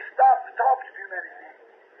 Trouble is we stop to talk to too many people.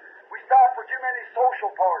 We stop for too many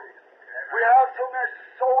social parties. We have so much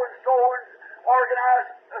so-and-so and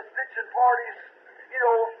organized stitching parties, you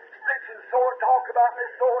know, stitching so and talk about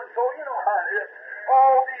this so-and-so, you know how it is.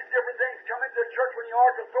 All these different things come into the church when you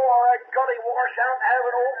ought to throw all that gully wash out and have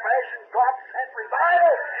an old-fashioned God-sent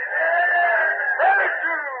revival. Very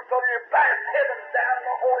true. So you blast heavens down and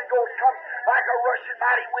the Holy Ghost comes like a rushing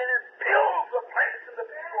mighty wind and fills the place and the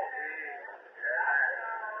people.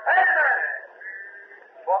 Amen.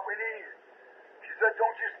 What we need. She said,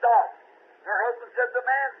 don't you stop. Her husband said, the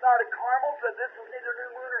man's not at Carmel, said this is neither new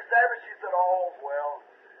moon or Sabbath. She said, oh, well.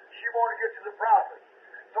 She wanted to get to the prophet.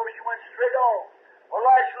 So she went straight on. Well,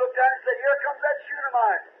 Elisha looked at her and said, here comes that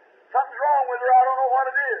Shunammite. Something's wrong with her. I don't know what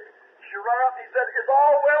it is. She ran up and he said, is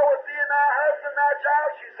all well with thee and thy husband, thy child?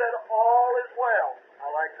 She said, all is well. I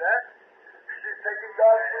like that. She's taking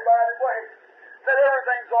God's provided way. Said,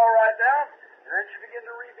 everything's all right now. And then she began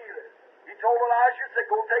to reveal it. He told Elisha, said,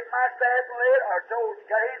 go take my staff and lay it, or told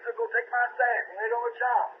Gehazi, go take my staff and lay it on the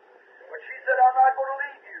child. But she said, I'm not going to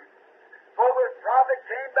leave you. So the prophet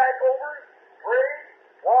came back over, prayed,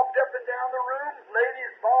 walked up and down the room, laid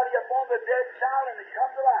his body upon the dead child, and he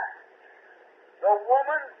come to life. The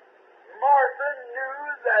woman, Martha, knew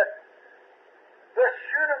that the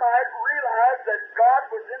Shunammite realized that God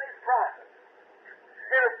was in his prophet.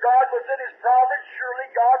 And if God was in his prophet, surely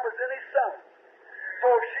God was in his son. So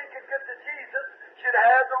if she could get to Jesus, she'd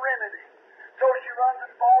have the remedy. So she runs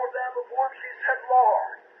and falls down before him. She said,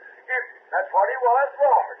 Lord, if that's what he was,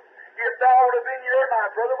 Lord, if thou would have been here, my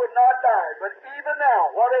brother would not die. But even now,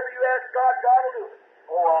 whatever you ask God, God will do it.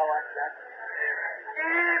 Oh, I like that.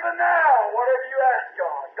 Even now, whatever you ask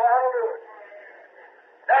God, God will do it.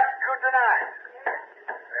 That's good tonight.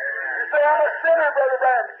 You say, I'm a sinner, Brother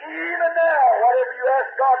Branham. Even now, whatever you ask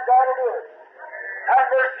God, God will do it. Have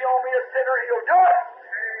mercy on me, a sinner, he'll do it.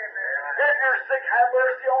 If you're sick, have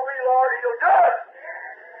mercy on me, Lord, he'll do it.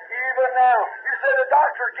 Even now. You say, the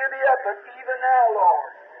doctor, give me up, but even now,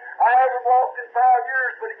 Lord. I haven't walked in 5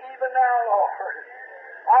 years, but even now, Lord.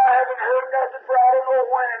 I haven't heard nothing for I don't know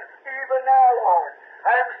when. Even now, Lord.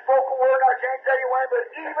 I haven't spoken a word, I can't tell you when, but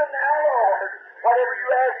even now, Lord. Whatever you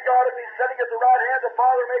ask God of me, sitting at the right hand of the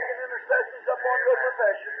Father, making intercessions upon your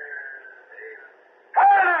profession.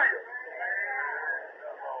 Hallelujah!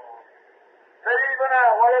 Say, even now,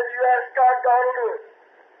 whatever you ask God, God will do it.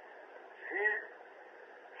 He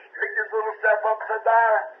straightened his little step up and said, thy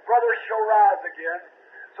brother shall rise again.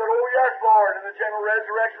 Said, oh yes, Lord, in the general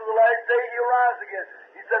resurrection of the last day, he'll rise again.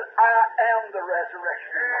 He said, I am the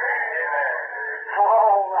resurrection.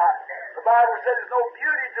 All right. The Bible said there's no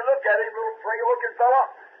beauty to look at him, little frail-looking fellow.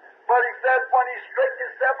 But he said when he straightened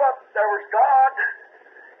his step up, there was God.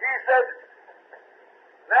 He said,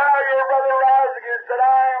 now your brother rise again. Said,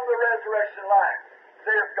 I am the resurrection life,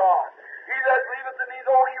 saith God. He that believeth in me,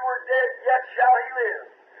 though he were dead, yet shall he live.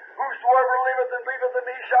 Whosoever liveth and believeth in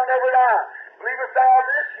me shall never die. Believest thou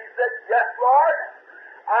this? He said, yes, Lord.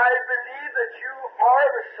 I believe that you are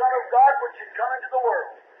the Son of God which had come into the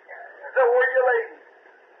world. So where you lady?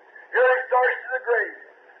 Here he starts to the grave.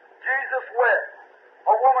 Jesus wept.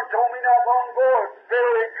 A woman told me not long ago, a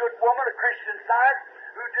very good woman, a Christian science,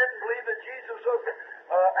 who didn't believe that Jesus was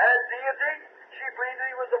had deity. She believed that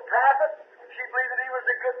he was a prophet. She believed that he was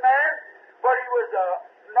a good man, but he was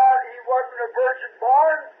he wasn't a virgin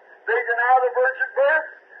born. They deny the virgin birth.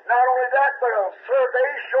 Not only that, but a survey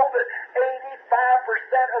showed that 85%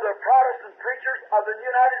 of the Protestant preachers of the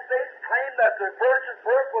United States claim that the virgin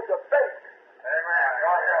birth was a fake. Amen.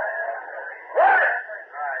 Right.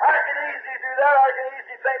 I can easily do that. I can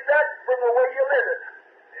easily think that from the way you live it.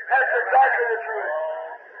 That's exactly the truth.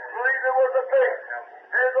 Believe it was a fake.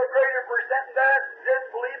 There's a greater percent that didn't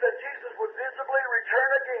believe that Jesus would visibly return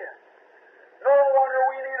again. No wonder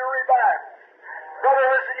we need a revival.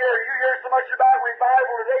 Brother, listen here. You hear so much about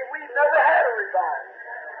revival today. We've never had a revival.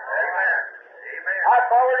 Amen. Amen. I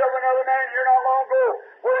followed up another man here not long ago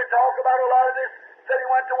where he talked about a lot of this. Said he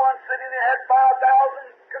went to one city and they had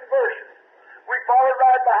 5,000 conversions. We followed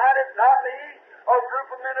right behind it, not me, a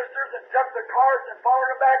group of ministers that took the cars and followed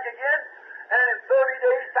them back again. And in 30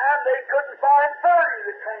 days' time, they couldn't find 30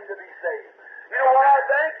 that claimed to be saved. You know what I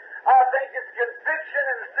think? I think it's conviction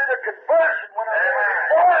instead of conversion. When I'm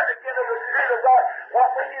born again of the Spirit of God, what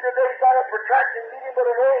we need today is not a protracted meeting, but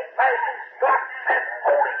an old-fashioned, stock-set,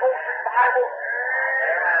 Holy Ghost revival.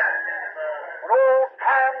 An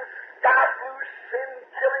old-time, sky-blue,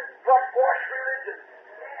 sin-killing, blood-washed religion.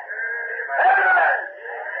 Amen.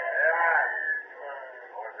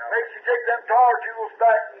 Makes you take them tar tools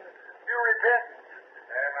back and do repentance.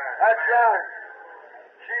 That's right.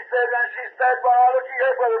 She said, well, look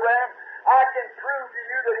here, Brother Branham, I can prove to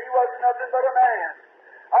you that he wasn't nothing but a man.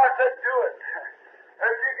 I said, do it.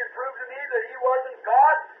 If you can prove to me that he wasn't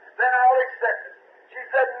God, then I'll accept it. She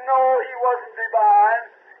said, no, he wasn't divine.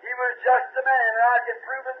 He was just a man, and I can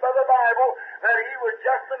prove it by the Bible that he was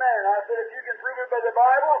just a man. I said, if you can prove it by the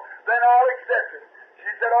Bible, then I'll accept it.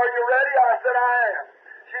 She said, are you ready? I said, I am.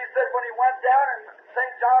 She said, when he went down in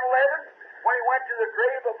St. John 11, when he went to the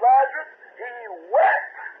grave of Lazarus, he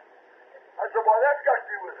wept. I said, well, that's got to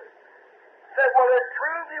do with it. Said, well, it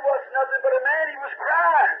proved he was nothing but a man. He was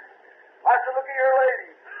crying. I said, look at your lady.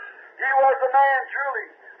 He was a man, truly,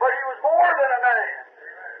 but he was more than a man.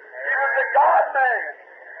 He was a God-man.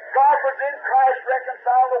 God was in Christ,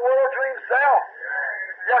 reconciled the world to himself.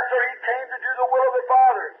 Yes, sir, he came to do the will of the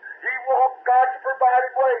Father. He walked God's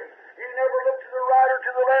provided way. He never looked to the right or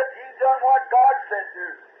to the left. He done what God said to.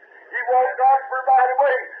 He walked God's provided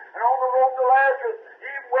way. And on the road to Lazarus,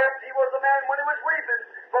 he wept. He was a man when he was weeping.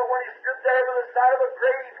 But when he stood there by the side of a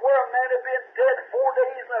grave where a man had been dead 4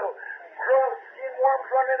 days now, skin worms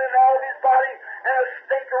running in and out of his body and a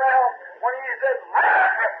stink around, when he said,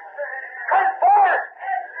 Lazarus, come forth!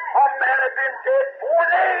 A man had been dead 4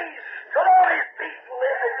 days, stood on his feet and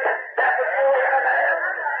lived again. That was more than a man.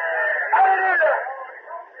 Hallelujah!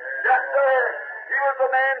 Yes, sir. He was a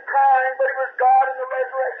man crying, but he was God in the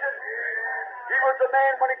resurrection. He was a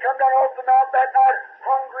man when he come down off the mount that night,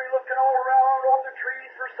 hungry, looking all around on the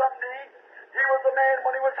trees for something to eat. He was a man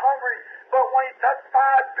when he was hungry, but when he took 5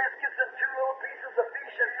 biscuits and 2 little pieces of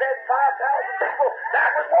fish and fed 5,000 people, that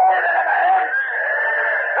was more than a man.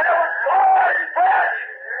 And it was God in flesh.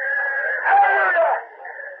 Hallelujah!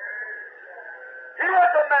 He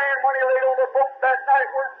was a man when he laid on the boat that night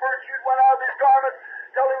where virtue went out of his garment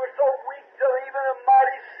till he was so weak till even a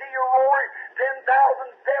mighty sea roaring,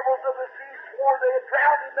 10,000 devils of the sea swore they had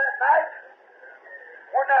drowned him that night.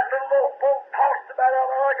 When that little boat tossed about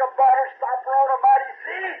out like a bottle stopper on a mighty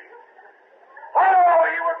sea. Oh,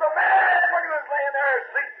 he was a man when he was laying there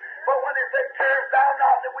asleep. But when they said, "Carest thou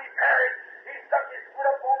not that we perish?" he stuck his foot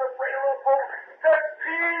up on the rail of the boat, said,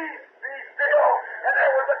 "Peace, be still." And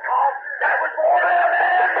there was a calm. That was more than a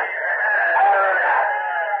man. Hallelujah.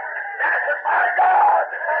 That was my God.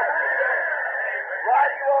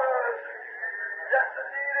 Right he was. Yes,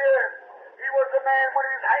 indeed is. He was a man when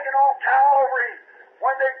he was hanging on Calvary.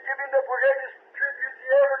 When they give him the greatest tribute he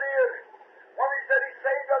ever did. When he said he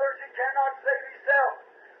saved others, he cannot save himself.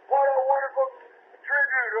 What a wonderful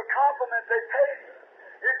tribute, a compliment they paid him.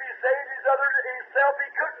 If he saved his others himself, he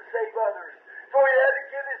couldn't save others. So he had to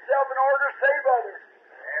give himself in order to save others.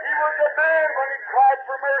 He was a man when he cried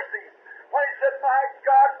for mercy. When he said, my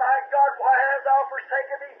God, why hast thou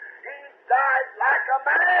forsaken me?" He died like a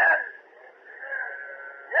man.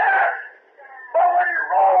 Yes. But when he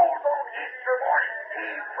rose on Easter morning, he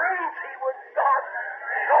proved he was God.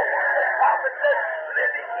 No wonder the prophet said,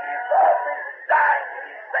 "Living he loved me, dying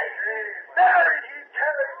he saved me, buried he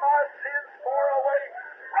carried my sins far away,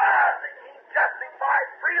 rising he justified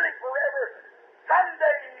freely forever.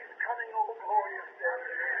 Someday he's coming, oh glorious day."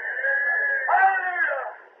 Hallelujah!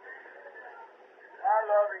 I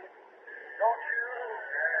love him. Don't you?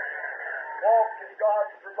 Walk in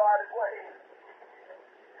God's provided way.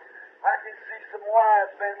 I can see some wise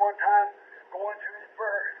men one time going to his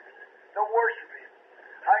birth to worship him.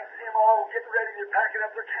 I can see them all getting ready to packing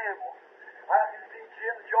up their camels. I can see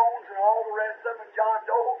Jim Jones and all the rest of them and John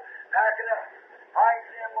Doe. packing up. I can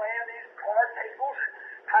see them laying these card tables,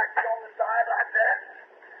 packed on the side like that,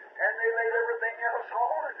 and they laid everything else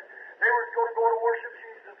on, and they were going to go to worship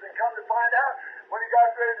Jesus, and come to find out, when he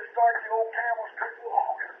got ready to start, the old camels couldn't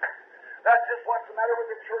walk. That's just what's the matter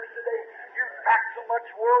with the church today. You pack so much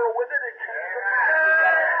world with it, it can't even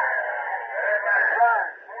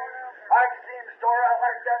right. I can see him start out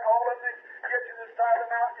like that, all of them get to the side of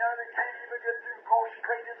the mountain, and they can't even get through, because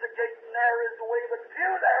straight is the gate, and narrow is the way, but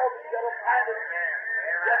few there will be able to find it.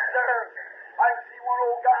 Yes, sir. I can see one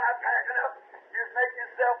old guy packing up. He's making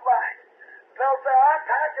himself light. Fellow say, I'm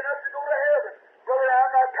packing up to go to heaven. Brother,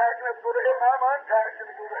 I'm not packing up to go to heaven. I'm unpacking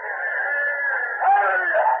to go to heaven.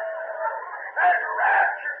 Hallelujah! That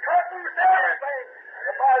rapture cut loose everything.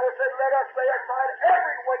 The Bible said, let us lay aside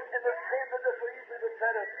every weight and the sin that does so easily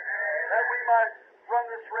beset us, that we might run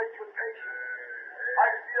this race with patience. I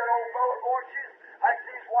can see that old fellow going, I can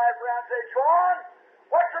see his wife around and say, John,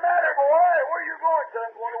 what's the matter, boy? Where are you going? He said,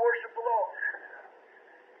 I'm going to worship the Lord.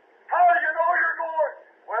 How do you know you're going?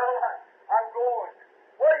 Well, I'm going.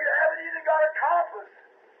 Well, you haven't even got a compass.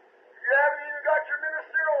 You haven't even got your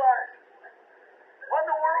ministerial license. What in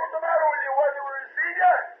the world's the matter with you? What, you receive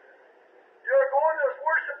you? You're going to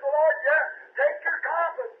worship the Lord? Yeah. Take your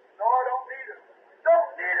compass. No, I don't need it.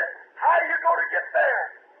 Don't need it. How do you go to get there?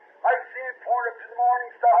 I can see him point up to the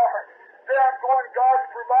morning star. Say, I'm going God's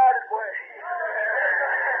provided way.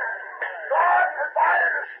 God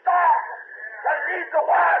provided a star that leads the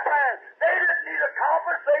wise man. They didn't need a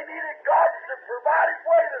compass. They needed God's provided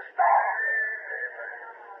way, the star.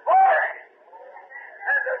 Glory.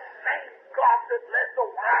 And the same God that led the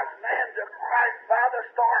wise man to Christ by the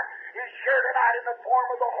star is here tonight in the form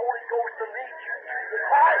of the Holy Ghost to lead you to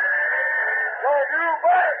Christ. So you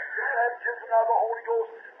better baptism of the Holy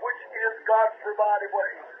Ghost, which is God's provided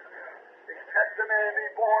way. Except the man be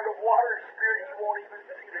born of water and spirit, he won't even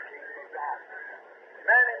see the kingdom of God.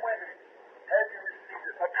 Men and women, have you received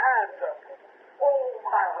it? My time's up. Oh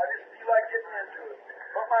my, I just feel like getting into it.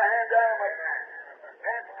 Put my hand down in my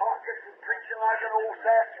pants pockets and preaching like an old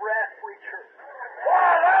sassafras preacher. Oh,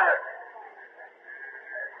 I love it!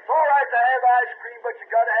 It's all right to have ice cream, but you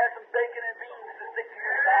got to have some bacon and beans to stick to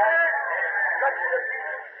your side. Got to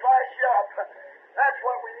slice you up. That's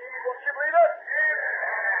what we need. Don't you believe it?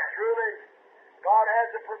 Truly, God has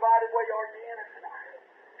a provided way. Are you in it tonight?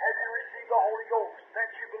 Have you received the Holy Ghost? That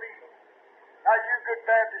you believe it? Now, you good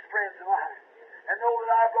Baptist friends of mine, and know that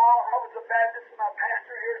I was a Baptist, and my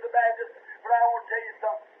pastor here's a Baptist, but I want to tell you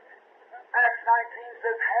something. Acts 19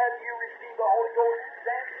 says, have you received the Holy Ghost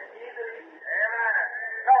since ye believe? Amen.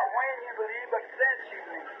 Not when you believe, but since you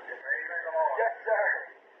believe. Yes, sir.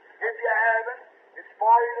 If you haven't, it's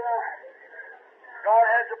for you tonight. God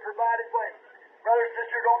has a provided way. Brother,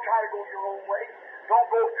 sister, don't try to go your own way. Don't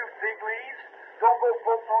go through fig leaves. Don't go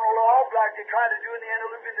floating on a log like they try to do in the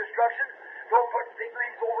Antediluvian destruction. Don't put fig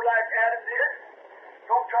leaves over like Adam did.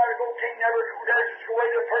 Don't try to go King Nebuchadnezzar's way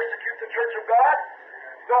to persecute the church of God.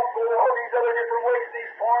 Don't go all these other different ways,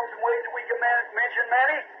 these forms and ways that we can mention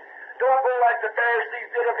many. Don't go like the Pharisees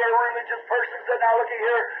did of their religious person, said, now looky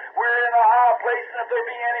here, we're in a high place, and if there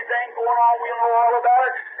be anything going on, we'll know all about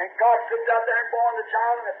it. And God sits out there and born the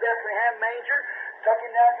child in a Bethlehem manger, took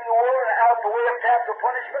him down to the world and out the way of capital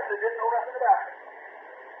punishment, and they didn't know nothing about it.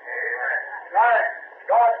 Amen. Right.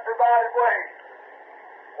 God's provided way.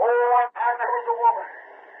 Oh, one time there was a woman.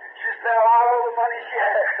 She spent all the money she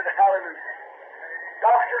had. Hallelujah.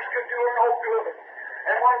 Doctors could do her no good.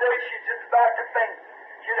 And one day she's just about to faint.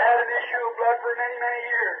 She'd had an issue of blood for many, many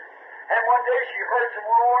years. And one day she heard some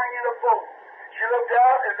roaring in a boat. She looked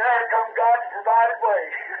out, and there come God's provided way.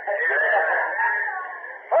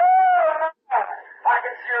 Oh, I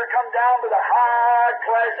can see her come down with a high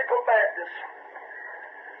classical Baptist.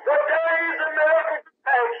 The days of miracles,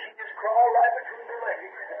 she just crawled right between her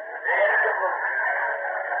legs.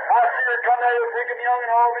 I see her come there with Brigham Young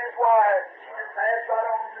and all his wives. She just passed right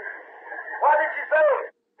on through. What did she say?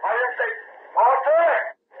 I didn't say, Martha,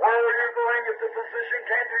 where are you going if the physician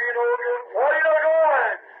can't do you no good? Where are you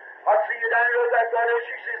going? I see you down here with that blood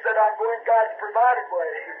issue. She said, I'm going God's provided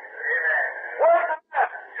way. Amen. Where's that?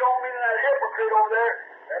 You don't mean that hypocrite over there.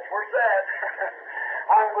 That's where it's at.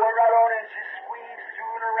 I'm going right on in. She squeezed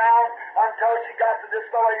through and around until she got to this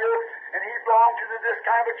fellow here, and he belonged to this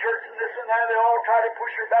kind of a church and this and that. They all tried to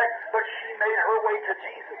push her back, but she made her way to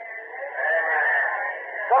Jesus. Amen.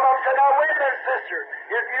 Some of them said, now wait a minute, sister.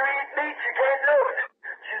 If you eat meat, you can't do it.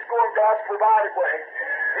 She's going God's provided way.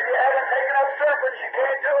 If you haven't taken up serpents, you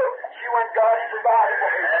can't do it. She went God's provided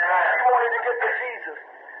way. She wanted to get to Jesus.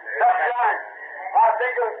 That's right. I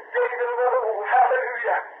think of David of old.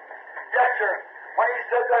 Hallelujah. Yes, sir. When he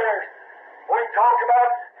said there, when he talked about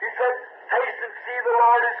He said, taste and see the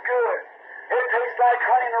Lord is good. It tastes like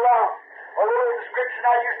honey in the rock. A little description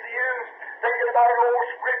I used to use, thinking about an old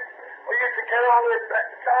script we used to carry on the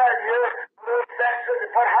side here, a little sack to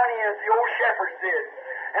put honey in, as the old shepherds did.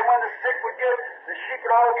 And when the sick would get, the sheep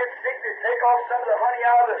would all get sick, they'd take off some of the honey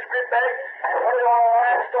out of the script bag and put it on a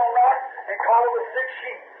limestone rock and call the sick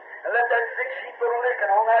sheep. And let that sick sheep go to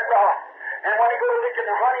licking on that rock. And when he go to licking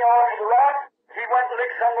the honey off of the rock, he went and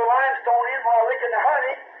licked some of the limestone in while licking the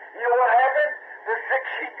honey. You know what happened? The sick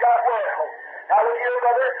sheep got well. Now look here,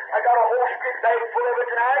 brother, I got a whole script bag full of it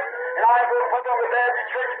tonight, and I'm going to put it on the Baptist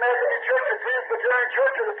Church, Methodist Church, the Presbyterian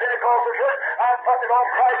Church, or the Pentecostal Church. I'm putting it on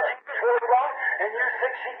Christ Jesus where it's wrong, and you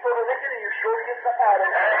sick sheep go to licking, and you're sure to get something out of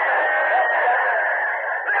it.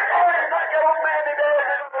 Lick on him, not get old man to bed,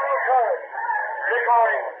 and the little card. Lick on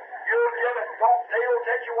him. You'll get it. Don't pay no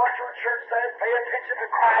attention what your church says. Pay attention to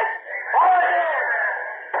Christ. Follow him.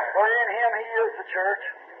 For in him he is the church.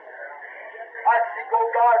 I see go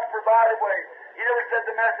God's provided way. He never said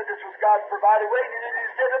the Methodist was God's provided way, and he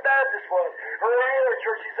didn't say the Baptist was. Or any other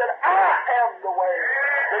church, he said, I am the way,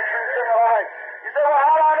 the truth, and the life. He said, well,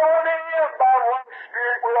 how do I know him in him? By one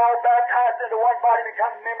Spirit, we're all baptized into one body,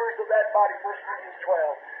 become members of that body. 1 Corinthians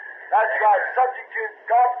 12. That's right. Subject to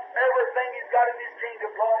God, everything he's got in his kingdom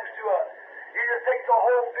belongs to us. He just takes a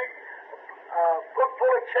whole big book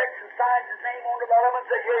full of checks and signs his name on the bottom and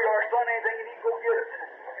says, here you are, son, anything you need, go get it.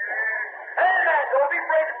 Amen. Don't be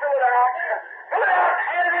afraid to fill it out. Fill it out and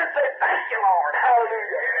hand it in and say, thank you, Lord.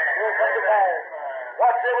 Hallelujah. It'll come to pass.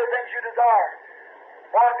 What's everything you desire?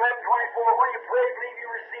 Mark 11:24, when you pray, believe you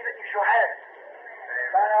receive it, you shall have it.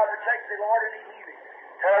 Sign out, protect me, Lord, and need healing.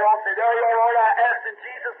 Tell her on, say, there you are, Lord, I asked in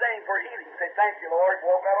Jesus' name for healing. Say, thank you, Lord.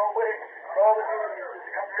 Walk out on with it. For all the good news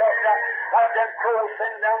to come down. Like them crows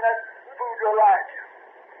sending down that food to Elijah.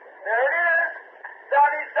 There it is. Thou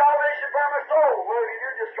needs salvation for my soul. Well, if you do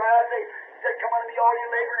just try, I say, he said, come unto me, all you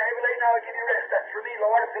labor and heavy laden, I will give you rest. That's for me,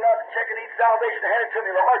 Lord. Fill out the check and need salvation. Hand it to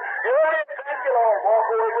me, Lord. Here it is. Thank you, Lord. Walk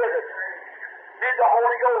away with it. Need the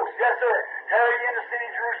Holy Ghost. Yes, sir. Tarry ye in the city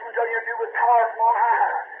of Jerusalem until you're endued with power from on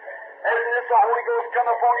high. After this, the Holy Ghost come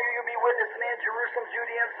upon you, you'll be witnessing me in Jerusalem,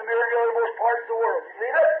 Judea, and Samaria, and the uttermost parts of the world. You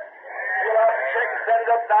believe it? Fill out the check and send it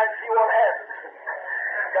up tonight and see what happens.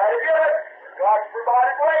 Gotta get it. God's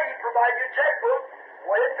provided way. He provided you a checkbook.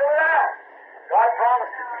 Wait until it out. God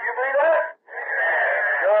promised it. Do you believe that?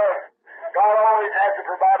 Sure. God always has a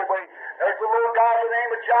provided way. There's a little guy by the name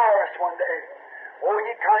of Jairus one day. Oh,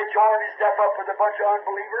 he kind of joined himself up with a bunch of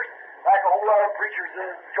unbelievers, like a whole lot of preachers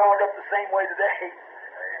that joined up the same way today.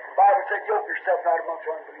 The Bible said, yoke yourself not amongst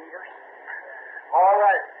unbelievers. All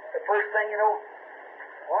right. The first thing you know,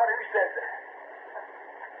 what? Who says that?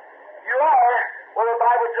 You are. Well, the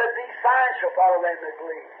Bible said, these signs shall follow them that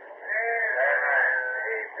believe.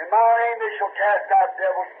 In my name they shall cast out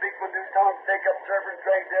devils, speak with new tongues, take up serpents,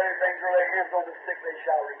 drink deadly things, or lay hands on the sick, they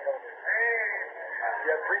shall recover.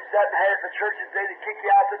 You preach that in half the churches today, they kick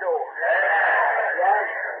you out the door. Right?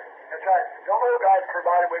 That's right. Don't know God's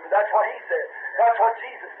provided way, but that's what he said. That's what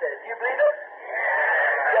Jesus said. Do you believe it?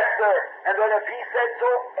 Yes, sir. And then if he said so,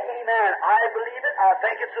 amen. I believe it. I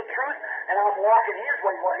think it's the truth, and I'm walking his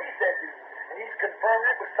way, what he said to. And he's confirmed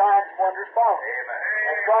it with signs, wonders, following. Amen.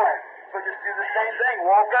 That's right. So just do the same thing.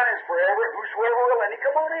 Walk on his forever, whosoever will, and he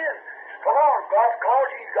come on in. Come on. God's called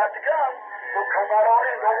you. You got to come. So come right on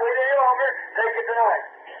in. Don't wait any longer. Take it tonight.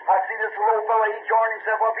 I see this little fellow. He joined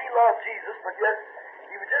himself up. He loved Jesus, but yet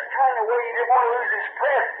he was just kind of worried he didn't want to lose his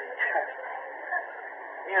prestige.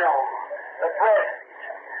 You know, the prestige.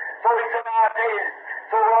 So he said, I'll tell you.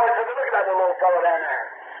 So the Lord said, look at that little fellow down there.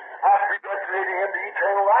 I predestinated him to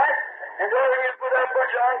eternal life, and there he is with that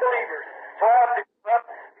bunch of unbelievers. So I picked him up.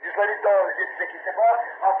 Just let his daughter get sick. He said, well,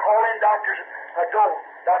 I'll call in Dr. Doe.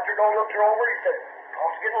 Dr. Doe looked her over. He said,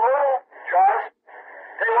 Paul's getting low. Charles,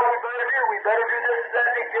 tell you what we better do. We better do this and that.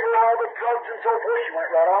 They give her all the drugs and so forth. She went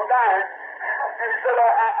right on dying. And he said,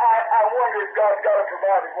 I wonder if God's got a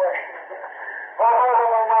provided way.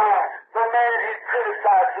 Oh, my. The man he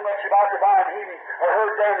criticized so much about divine healing, or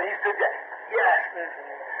heard them, and he said, yes.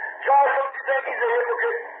 Charles, don't you think he's a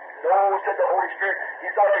hypocrite? No, said the Holy Spirit.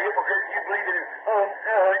 He's not a hypocrite. You believe in him.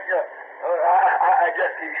 I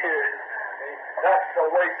guess he is. That's the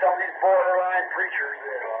way some of these borderline preachers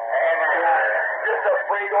is. Just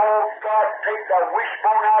afraid, oh, God, take the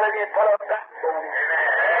wishbone out of you and put a backbone in.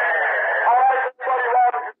 I heard somebody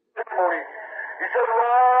write this testimony. He said,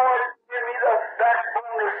 Lord, give me the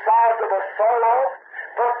backbone the size of a solo,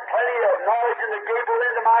 put plenty of knowledge in the gable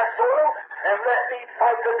into my soul, and let me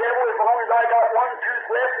fight the devil as long as I got one tooth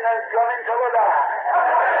left and then gun until I die.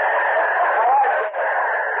 I like that.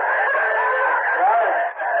 Right.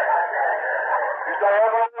 You say,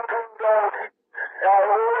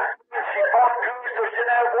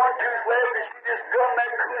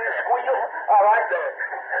 and squeal. I like that.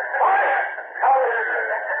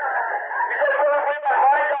 Hallelujah. He said, Brother William,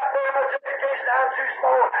 I got very much education. I'm too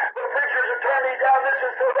small. The preachers are turning me down. This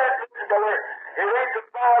is so that. Brother, it ain't the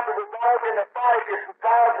size of the dog in the fight. It's the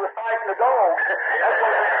size of the fight in the dog. That's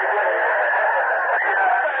what it's doing.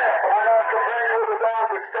 I'm not complaining with the dog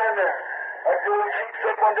that stand there. I told the chief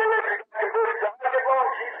said one day after he got converted, I get wrong,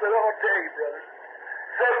 chief, but I'll tell you, brother.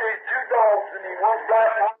 Said there's two dogs in me, one's black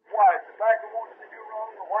and one's white. The black one wants me to do wrong,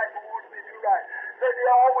 the white one wants me to do right. Said they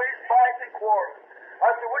always fight and quarrel. I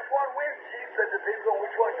said, which one wins, chief? Said depends on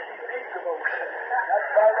which one chief needs the most. That's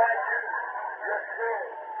about right, too. Yes, sir.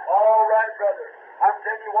 All right, brother. I'm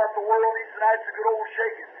telling you what the world needs tonight is a good old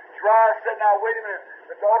shaking. Uriah said, now wait a minute.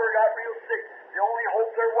 The daughter got real sick. The only hope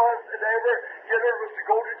there was to ever get her was to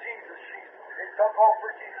go to Jesus. She took off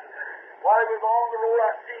for Jesus. While he was on the road,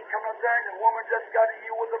 I seen him come up there, and the woman just got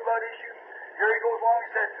healed with a blood issue. Here he goes on, he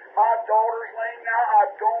said, my daughter's laying now. I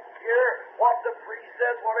don't care what the priest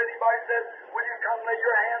says, what anybody says. Will you come lay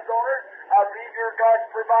your hands on her? I believe your God's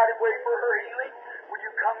provided way for her healing. Will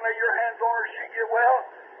you come lay your hands on her? She get well?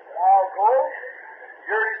 I'll go.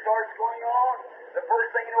 Here he starts going on. The first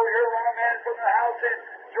thing you know, here run a man from the house and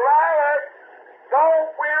Darius, don't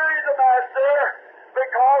weary the master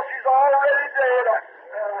because she's already dead.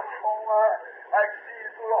 I can see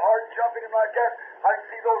his little heart jumping him like that. I can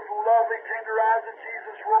see those lovely tender eyes of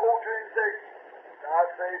Jesus roll to him and say, I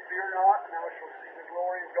say, fear not, now shall see the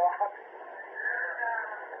glory of God.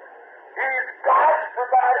 He's God's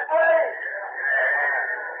provided way.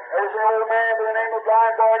 There was an old man by the name of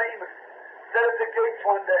Blind Bartimaeus, sat at the gates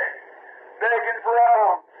one day, begging for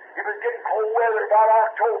alms. It was getting cold weather, about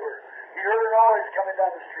October. He heard a noise coming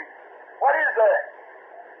down the street. What is that?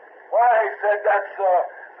 Why, he said, that's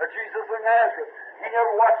Jesus of Nazareth. He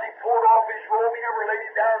never watched him pulled off his robe. He never laid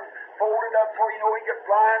it down, folded up so he could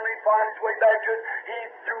blindly find his way back to it. He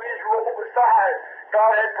threw his robe aside.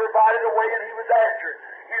 God had provided a way and he was after it.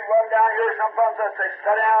 He'd run down here. Sometimes I'd say,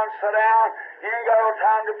 sit down, sit down. He ain't got no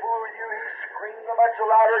time to fool with you. He screamed much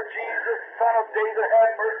louder, Jesus, Son of David,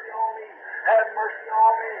 have mercy on me. Have mercy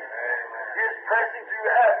on me. He's pressing through,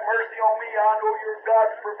 have mercy on me. I know your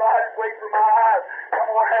God's provided way for my eyes. Come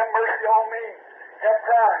on, have mercy on me. Kept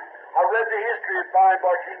crying. I read the history of Blind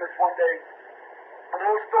Bartimaeus one day. A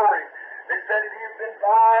little story. They said that he had been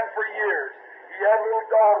blind for years. He had a little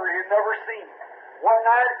daughter he had never seen. One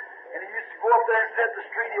night, and he used to go up there and sit in the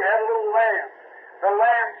street, he had a little lamb. The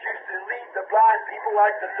lambs used to lead the blind people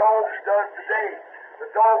like the dogs does today. The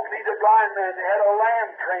dogs lead the blind man. They had a lamb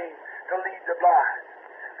trained to lead the blind.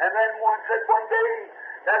 And then one said one day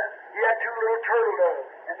that he had two little turtle doves,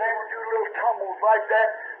 and they would do little tumbles like that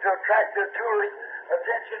to attract the tourists'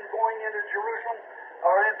 attention going into Jerusalem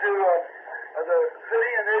or into the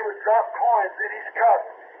city, and they would drop coins in his cup.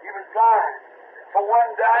 He was blind. So one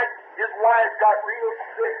night, his wife got real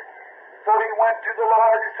sick. So he went to the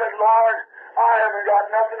Lord and said, Lord, I haven't got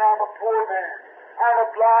nothing. I'm a poor man. I'm a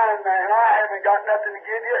blind man. I haven't got nothing to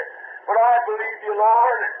give you. But I believe you,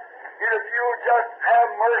 Lord. And if you'll just have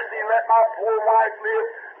mercy and let my poor wife live,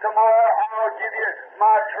 tomorrow I'll give you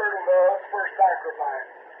my turtle doves for sacrifice.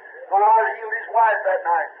 The Lord healed his wife that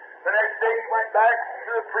night. The next day he went back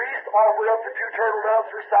to the priest, offered up the two turtle doves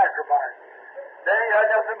for sacrifice. Then he had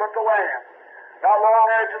nothing but the lamb. Not long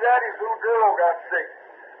after that, his little girl got sick.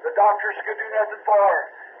 The doctors could do nothing for her.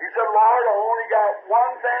 He said, Lord, I only got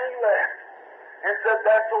one thing left. And said,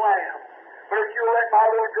 that's the lamb. But if you'll let my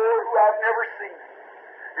little girl, who I've never seen,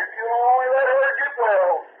 if you'll only let her get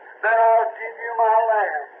well, then I'll give you my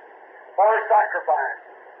lamb for a sacrifice.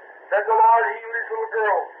 Said the Lord healed his little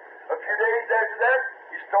girl. A few days after that,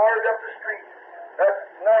 he started up the street. That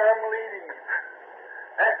lamb leading him.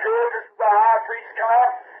 And Caiaphas, the high priest, come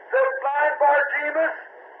out, said, Blind Bartimaeus,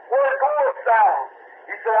 where goest thou?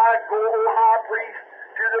 He said, I go, O high priest,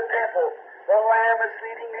 to the temple. The lamb is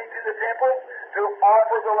leading me to the temple to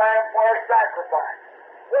offer the lamb for a sacrifice.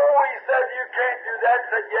 Oh, he said, you can't do that.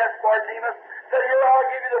 Said, yes, Bartimaeus. Said, here, I'll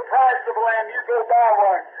give you the price of a lamb. You go buy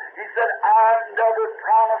one. He said, I never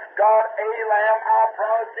promised God a lamb. I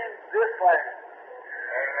promised him this lamb.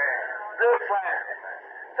 Amen. This lamb.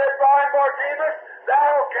 Said, Blind Bartimaeus,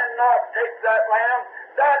 thou cannot take that lamb.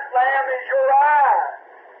 That lamb is your eye.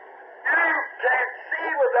 You can't see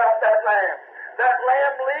without that lamb. That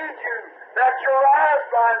lamb leads you. That's your eyes,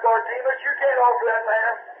 Blind Bartimaeus. You can't offer that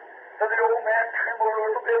lamb. So the old man trembled a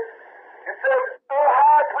little bit and said, Oh,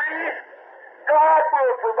 high priest, God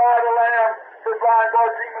will provide a lamb for Blind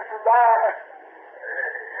Bartimaeus' eyes.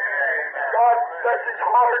 God bless his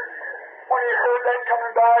heart. When he heard that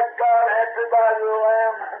coming by, God had provided a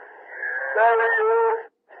lamb. There he is.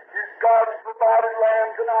 He's God's provided lamb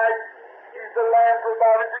tonight. He's He's the Lamb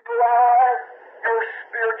provided for your eyes, your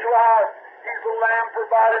spiritual eyes. He's the Lamb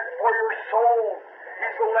provided for your soul.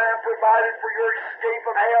 He's the Lamb provided for your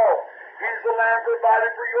escape of hell. He's the Lamb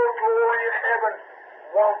provided for your glory in heaven.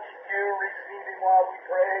 Won't you receive Him while we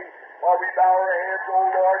pray, while we bow our heads,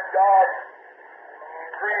 O Lord God,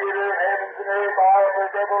 Creator of heavens and earth,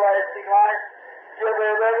 Author of everlasting life, Giver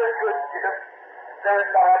of every good gift.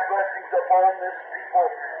 Send Thy blessings upon this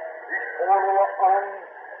people, these poor little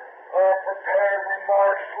unprepared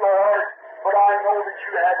remarks, Lord. But I know that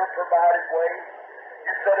You have a provided way.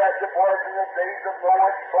 You said as it was in the days of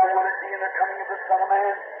Noah, so will it be in the coming of the Son of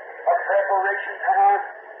Man. A preparation time,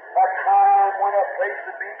 a time when a place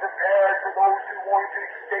would be prepared for those who wanted to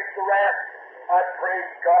escape the wrath. I pray,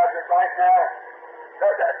 God, that right now,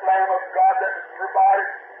 that Lamb of God that is provided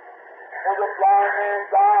for the blind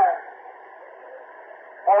man's eyes,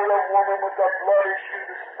 or the woman with the blood issue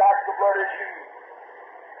to stop the blood issue,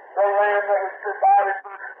 the Lamb that was provided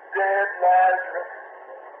for dead Lazarus.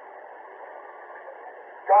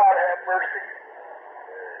 God have mercy.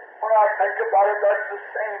 When I think about it, that's the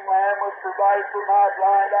same Lamb was provided for my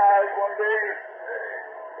blind eyes one day.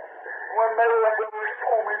 When Mary Brothers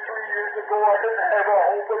told me 3 years ago I didn't have a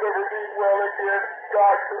hope of ever being well again,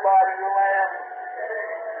 God provided a Lamb.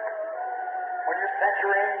 When You sent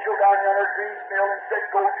Your angel down yonder at Greens Mill and said,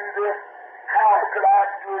 go do this, how could I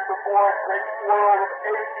do it before a great world of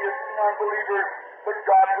atheists and unbelievers? But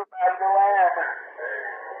God provided a Lamb.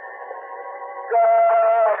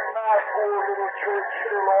 God, my poor little church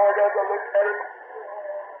here, Lord, as I look at it,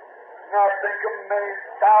 and I think of many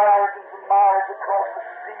thousands of miles across the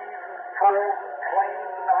seas and frozen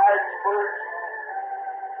plains and icebergs.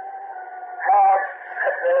 How I've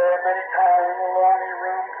sat there many times in a lonely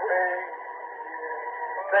room praying.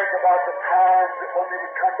 Think about the times that when they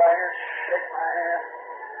would come by here and shake my hand.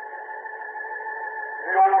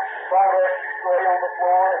 The old sawdust used to lay on the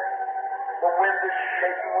floor. The wind is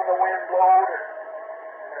shaking when the wind blows.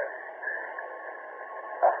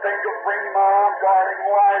 I think of bringing my own darling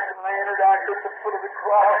wife and laying her down here at the foot of the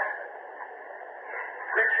cross,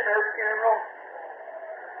 preaching her funeral.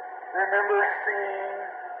 Remember seeing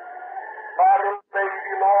my little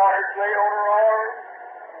baby, Lord, lay on her arm.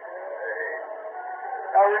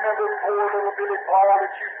 I remember poor little Billy Paul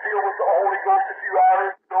that You filled with the Holy Ghost a few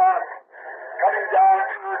hours ago, coming down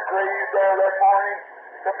to her grave there that morning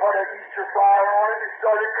to put an Easter fire on it. He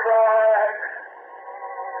started crying.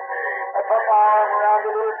 I put my arm around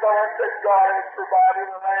the little fellow and said, God has provided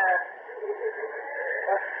a lamb,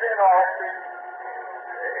 a sin offering.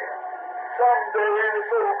 Someday this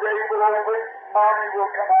little grave will open, Mommy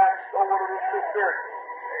will come out and so will little sister.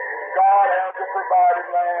 God has a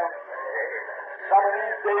provided lamb. Some of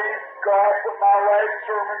these days, God, when my last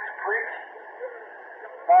sermon's preached,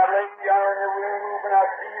 I lay down in the room and I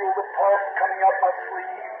feel the pulse coming up my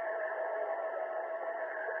sleeve.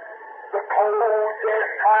 The cold, dead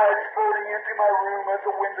tides floating into my room as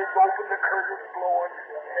the windows open, the curtains blowing.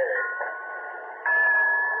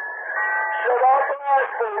 Shut off the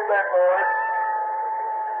lights, then, Lord.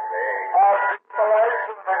 I'll stick my lights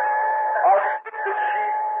on. I'll stick the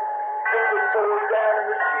sheep, stick the sword down in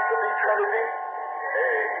the sheep of eternity.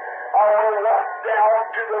 I want to walk down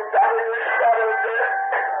to the valley of the shadow of death.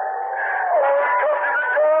 I want to come to the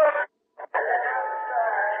door.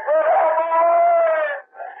 Spread out my arms.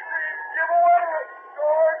 Give away,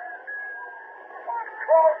 Lord. I'm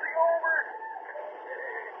crossing over.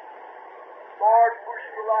 Lord, push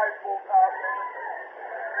the lifeboat out there.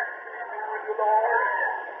 Receive me with You, Lord.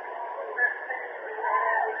 Receive me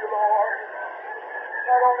with You, Lord.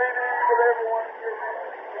 Not only me, but everyone here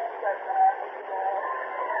receives that time with You, Lord.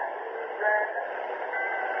 Grant it.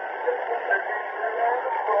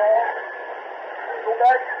 Go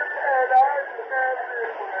back into paradise and there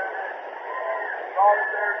live forever. God, if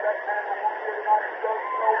there's that man or woman here tonight who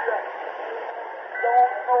doesn't know You,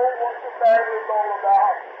 don't know what the battle is all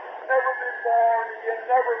about, never been born again,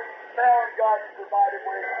 never found God's provided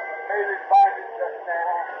way, may they find it just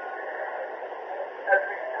now as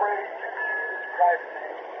we pray to Jesus Christ's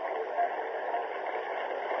name.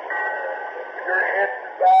 Your head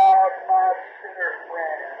bowed, my sinner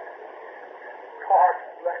friend. God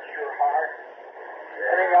bless your heart.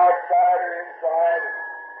 Sitting outside or inside.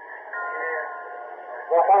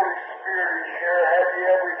 The Holy Spirit is here. Have you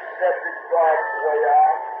ever accepted God's way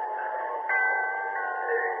out?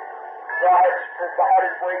 God's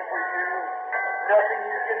provided way for you. Nothing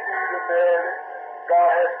you can do to merit it.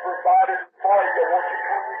 God has provided it for you. Won't you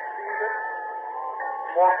come receive it?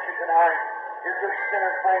 Won't you tonight? Is there a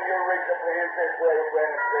sinner friend you'll raise up your hand and say, Brother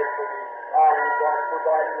Brandon, pray for me. I want God's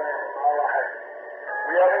provided land in my life.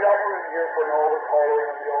 We haven't got room here for an altar call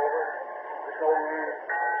over the altar. no room.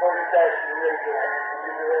 So just ask you to raise your hand. Can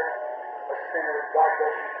you do it? A sinner. God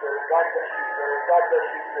bless you, sir. God bless you, sir. God bless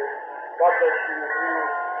you, sir. God bless you. You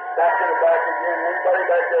back in the back again. Anybody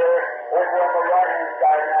back there over on the right hand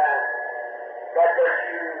side now? God bless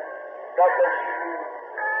you. God bless you.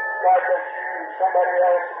 God bless you. Somebody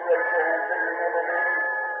else raise your hand. Say, remember me.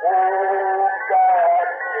 Oh, God,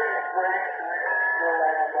 give me grace to receive your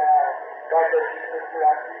land now. God bless you, sister.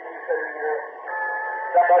 I see you sitting here.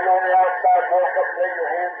 Somebody on the outside, walk up and lay your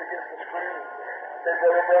hands against the screen. Say,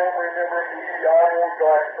 Brother Branham, remember me. I want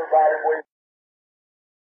God to provide a way.